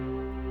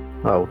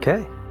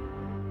 Okay.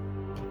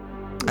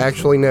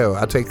 Actually, no,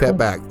 I take that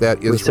back. That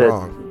We is said-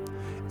 wrong.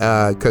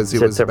 Because You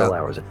it said was several about,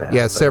 hours at best.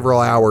 yeah, several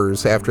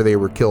hours after they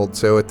were killed.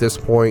 So at this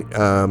point,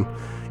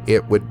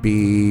 it would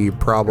be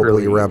probably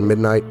Early. around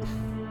midnight,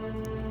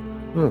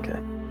 Okay.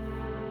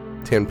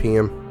 10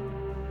 p.m.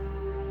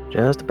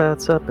 Just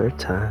about supper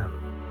time.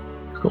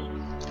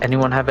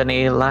 Anyone have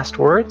any last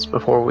words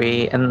before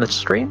we end the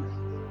stream?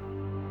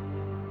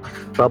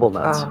 Bubble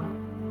nuts.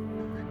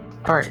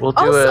 All right, we'll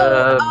do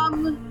Also,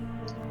 a.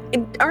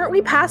 aren't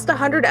we past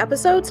 100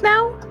 episodes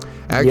now?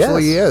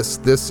 Actually, yes,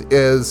 this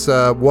is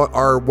what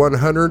our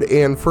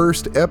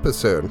 101st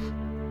episode.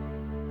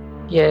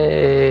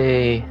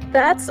 Yay!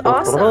 That's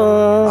awesome.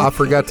 I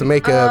forgot to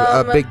make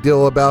a big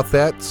deal about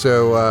that,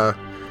 so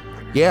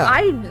yeah.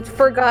 I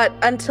forgot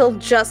until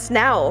just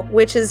now,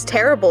 which is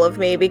terrible of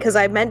me because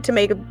I meant to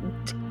make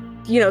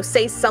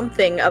say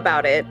something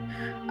about it.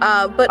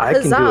 But I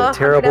can do huzzah, a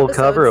terrible 100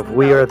 cover of episodes,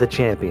 We no. Are the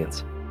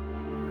Champions.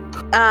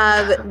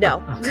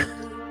 No.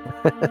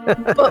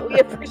 But we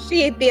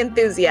appreciate the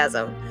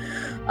enthusiasm.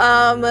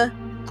 But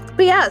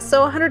yeah,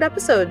 so 100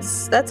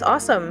 episodes. That's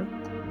awesome.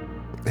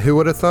 Who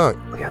would have thought?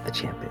 We Are the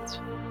Champions.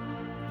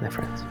 My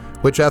friends.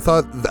 Which I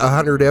thought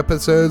 100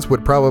 episodes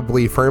would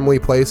probably firmly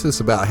place us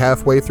about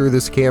halfway through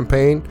this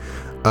campaign,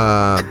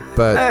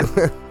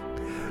 but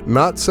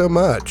not so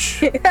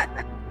much.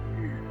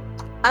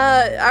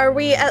 Are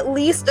we at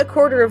least a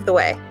quarter of the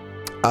way?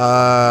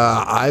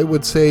 I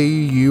would say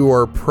you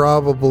are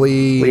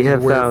probably. We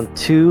have with- found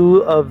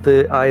 2 of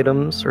the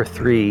items, or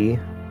 3.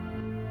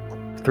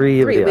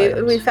 3 of the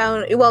items. We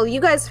found. Well, you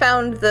guys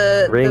found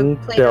the Ring,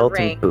 the planar belt,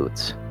 ring. and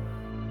boots.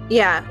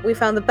 Yeah, we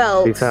found the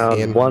belt. We found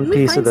And- one Didn't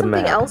we piece find of the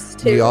something map. else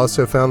too. We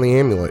also found the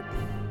amulet.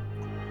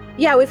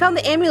 Yeah, we found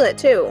the amulet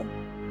too.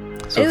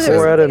 So I knew there 4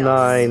 was out of something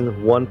else.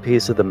 9, one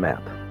piece of the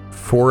map.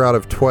 4 out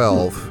of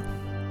 12.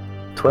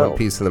 12. One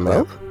piece of the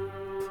map. 12?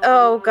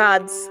 Oh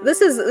gods,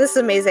 this is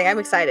amazing. I'm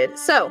excited.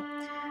 So,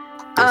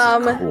 This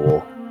is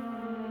cool.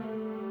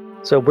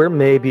 So we're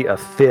maybe a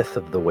fifth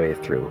of the way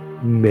through.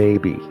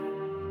 Maybe.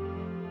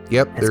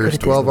 Yep, That's there's good at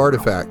 12 Disney World.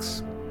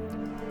 artifacts.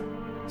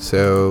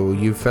 So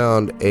you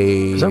found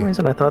a. For some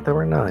reason, I thought there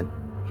were 9.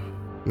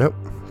 Nope.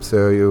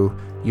 So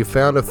you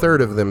found a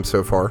third of them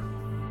so far.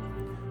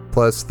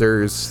 Plus,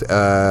 there's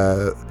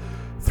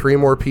 3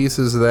 more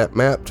pieces of that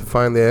map to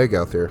find the egg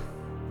out there.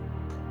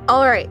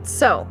 all right.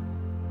 So,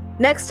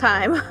 next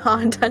time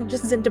on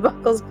Dungeons and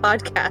Debacles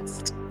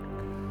podcast.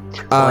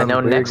 Well, I know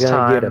We're next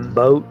gonna get a time.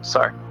 boat,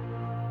 Sorry.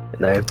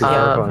 and I have to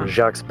work on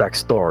Jacques'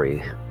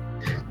 backstory.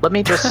 Let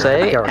me just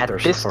say, at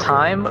Characters this for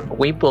time,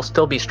 we will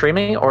still be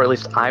streaming, or at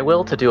least I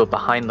will, to do a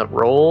behind the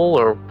roll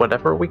or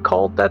whatever we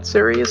called that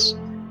series.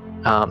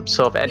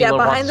 So if anyone Behind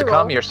wants the to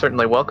come, Roll. you're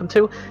certainly welcome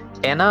to.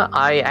 Anna,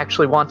 I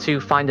actually want to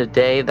find a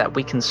day that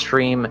we can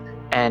stream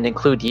and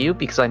include you,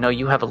 because I know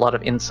you have a lot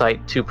of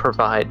insight to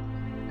provide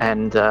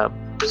and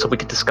so we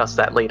could discuss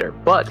that later.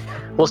 But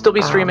we'll still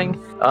be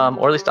streaming,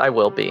 or at least I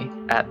will be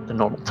at the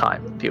normal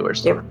time,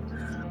 viewers. Yep.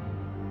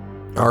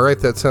 All right,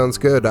 that sounds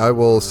good. I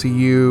will see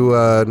you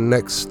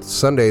next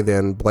Sunday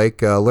then,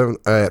 Blake,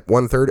 at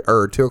 1:30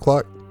 or 2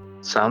 o'clock.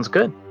 Sounds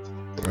good.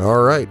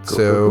 All right,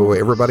 so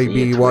everybody See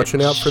be you,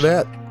 watching out Twitch. for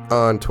that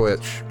on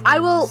Twitch. I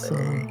will.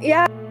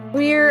 Yeah,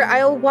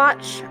 I'll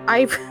watch.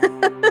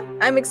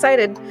 I'm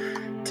excited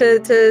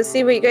to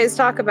see what you guys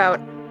talk about.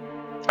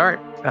 All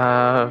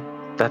right.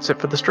 That's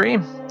it for the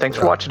stream. Thanks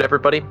for watching,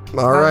 everybody.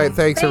 All right,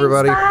 thanks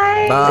everybody.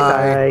 Bye.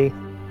 Bye.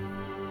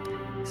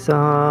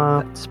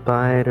 Soft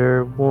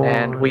spider, warm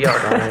And we are-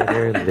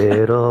 spider,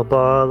 little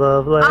ball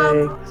of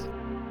legs.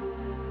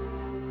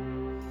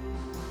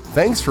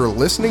 Thanks for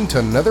listening to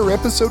another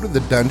episode of the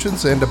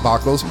Dungeons and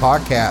Debacles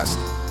podcast.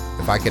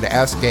 If I could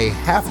ask a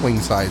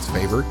halfling-sized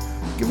favor,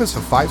 give us a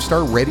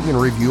 5-star rating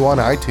and review on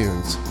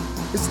iTunes.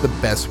 It's the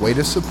best way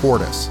to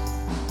support us.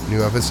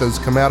 New episodes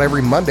come out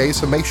every Monday,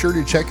 so make sure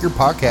to check your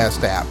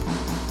podcast app.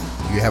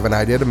 Do you have an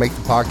idea to make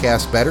the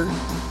podcast better?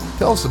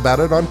 Tell us about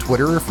it on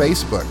Twitter or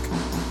Facebook.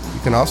 You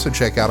can also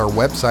check out our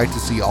website to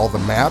see all the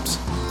maps,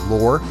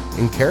 lore,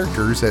 and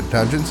characters at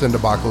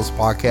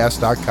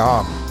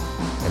dungeonsanddebacklespodcast.com.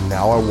 And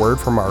now a word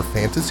from our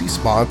fantasy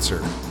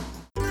sponsor.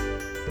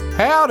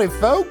 Howdy,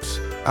 folks.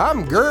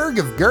 I'm Gerg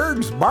of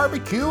Gerg's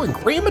Barbecue and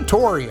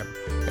Crematorium,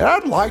 and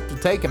I'd like to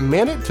take a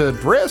minute to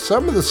address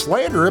some of the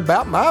slander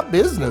about my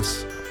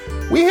business.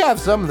 We have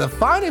some of the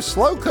finest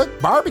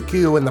slow-cooked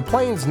barbecue in the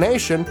Plains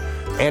Nation,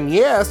 and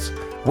yes,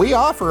 we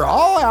offer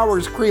all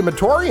hours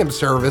crematorium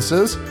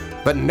services,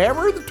 but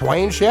never the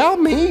twain shall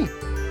meet.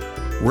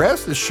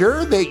 Rest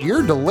assured that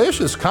your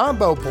delicious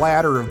combo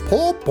platter of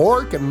pulled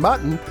pork and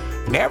mutton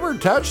never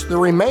touched the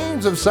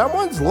remains of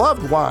someone's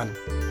loved one.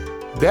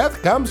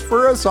 Death comes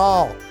for us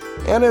all,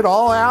 and at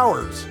all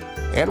hours,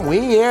 and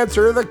we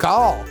answer the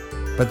call.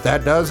 But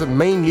that doesn't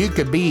mean you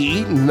could be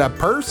eating a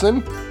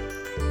person.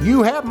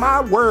 You have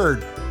my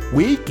word,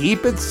 we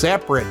keep it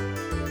separate.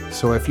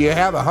 So if you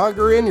have a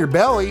hunger in your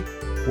belly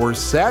or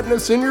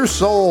sadness in your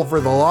soul for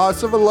the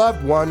loss of a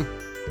loved one,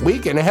 we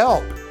can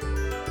help.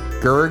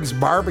 Gerg's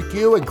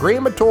Barbecue and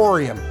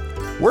Crematorium.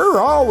 We're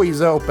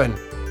always open.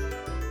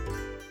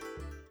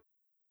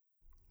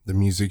 The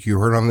music you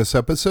heard on this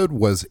episode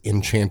was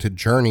Enchanted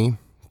Journey,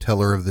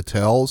 Teller of the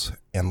Tales,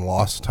 and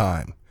Lost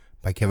Time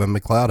by Kevin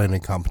MacLeod and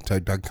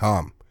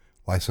Incompetech.com.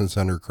 Licensed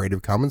under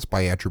Creative Commons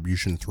by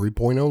Attribution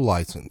 3.0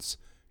 license.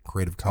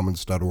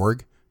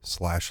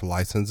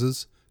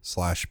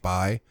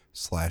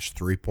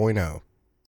 CreativeCommons.org/licenses/by/3.0.